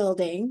on a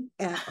building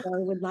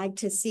or would like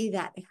to see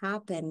that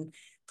happen,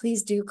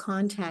 please do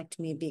contact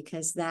me,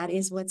 because that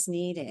is what's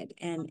needed.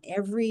 And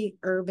every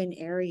urban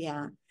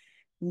area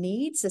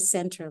needs a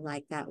center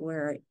like that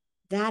where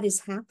that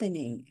is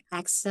happening.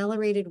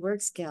 Accelerated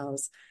work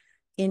skills,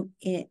 in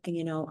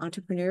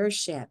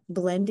entrepreneurship,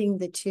 blending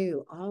the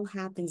two, all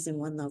happens in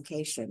one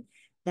location.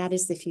 That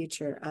is the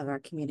future of our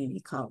community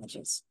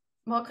colleges.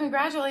 Well,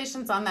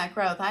 congratulations on that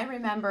growth. I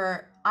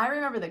remember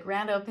the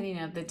grand opening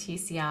of the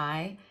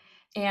TCI,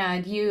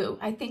 and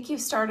I think you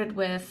started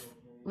with,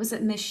 was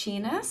it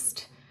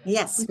machinist?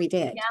 Yes, we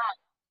did.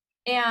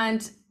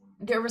 And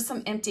there were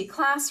some empty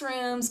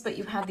classrooms, but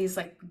you had these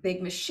like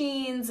big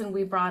machines, and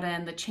we brought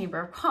in the Chamber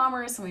of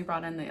Commerce and we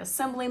brought in the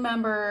assembly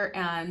member,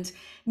 and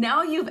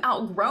now you've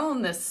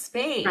outgrown this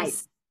space. Right.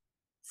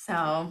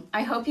 So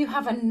I hope you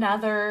have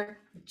another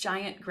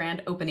giant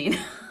grand opening.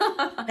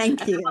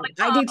 Thank you.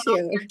 I do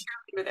too.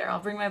 You're there. I'll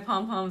bring my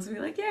pom-poms and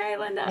be like, yay,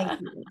 Linda.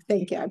 Thank you.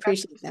 Thank you. I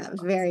appreciate that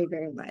very,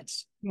 very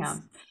much. Yeah.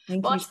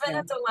 Thank Well, you. It's been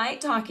a delight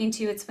talking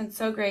to you. It's been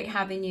so great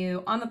having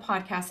you on the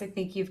podcast. I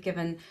think you've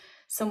given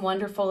some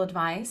wonderful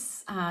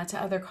advice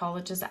to other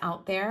colleges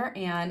out there.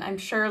 And I'm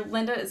sure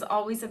Linda is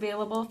always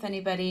available if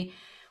anybody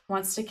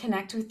wants to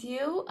connect with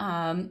you.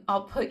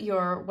 I'll put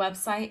your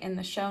website in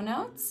the show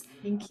notes.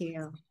 Thank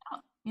you.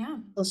 Yeah.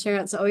 Well,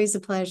 Cheryl, it's always a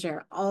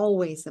pleasure.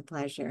 Always a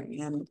pleasure.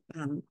 And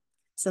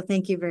so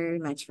thank you very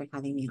much for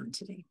having me on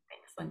today.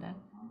 Thanks, Linda.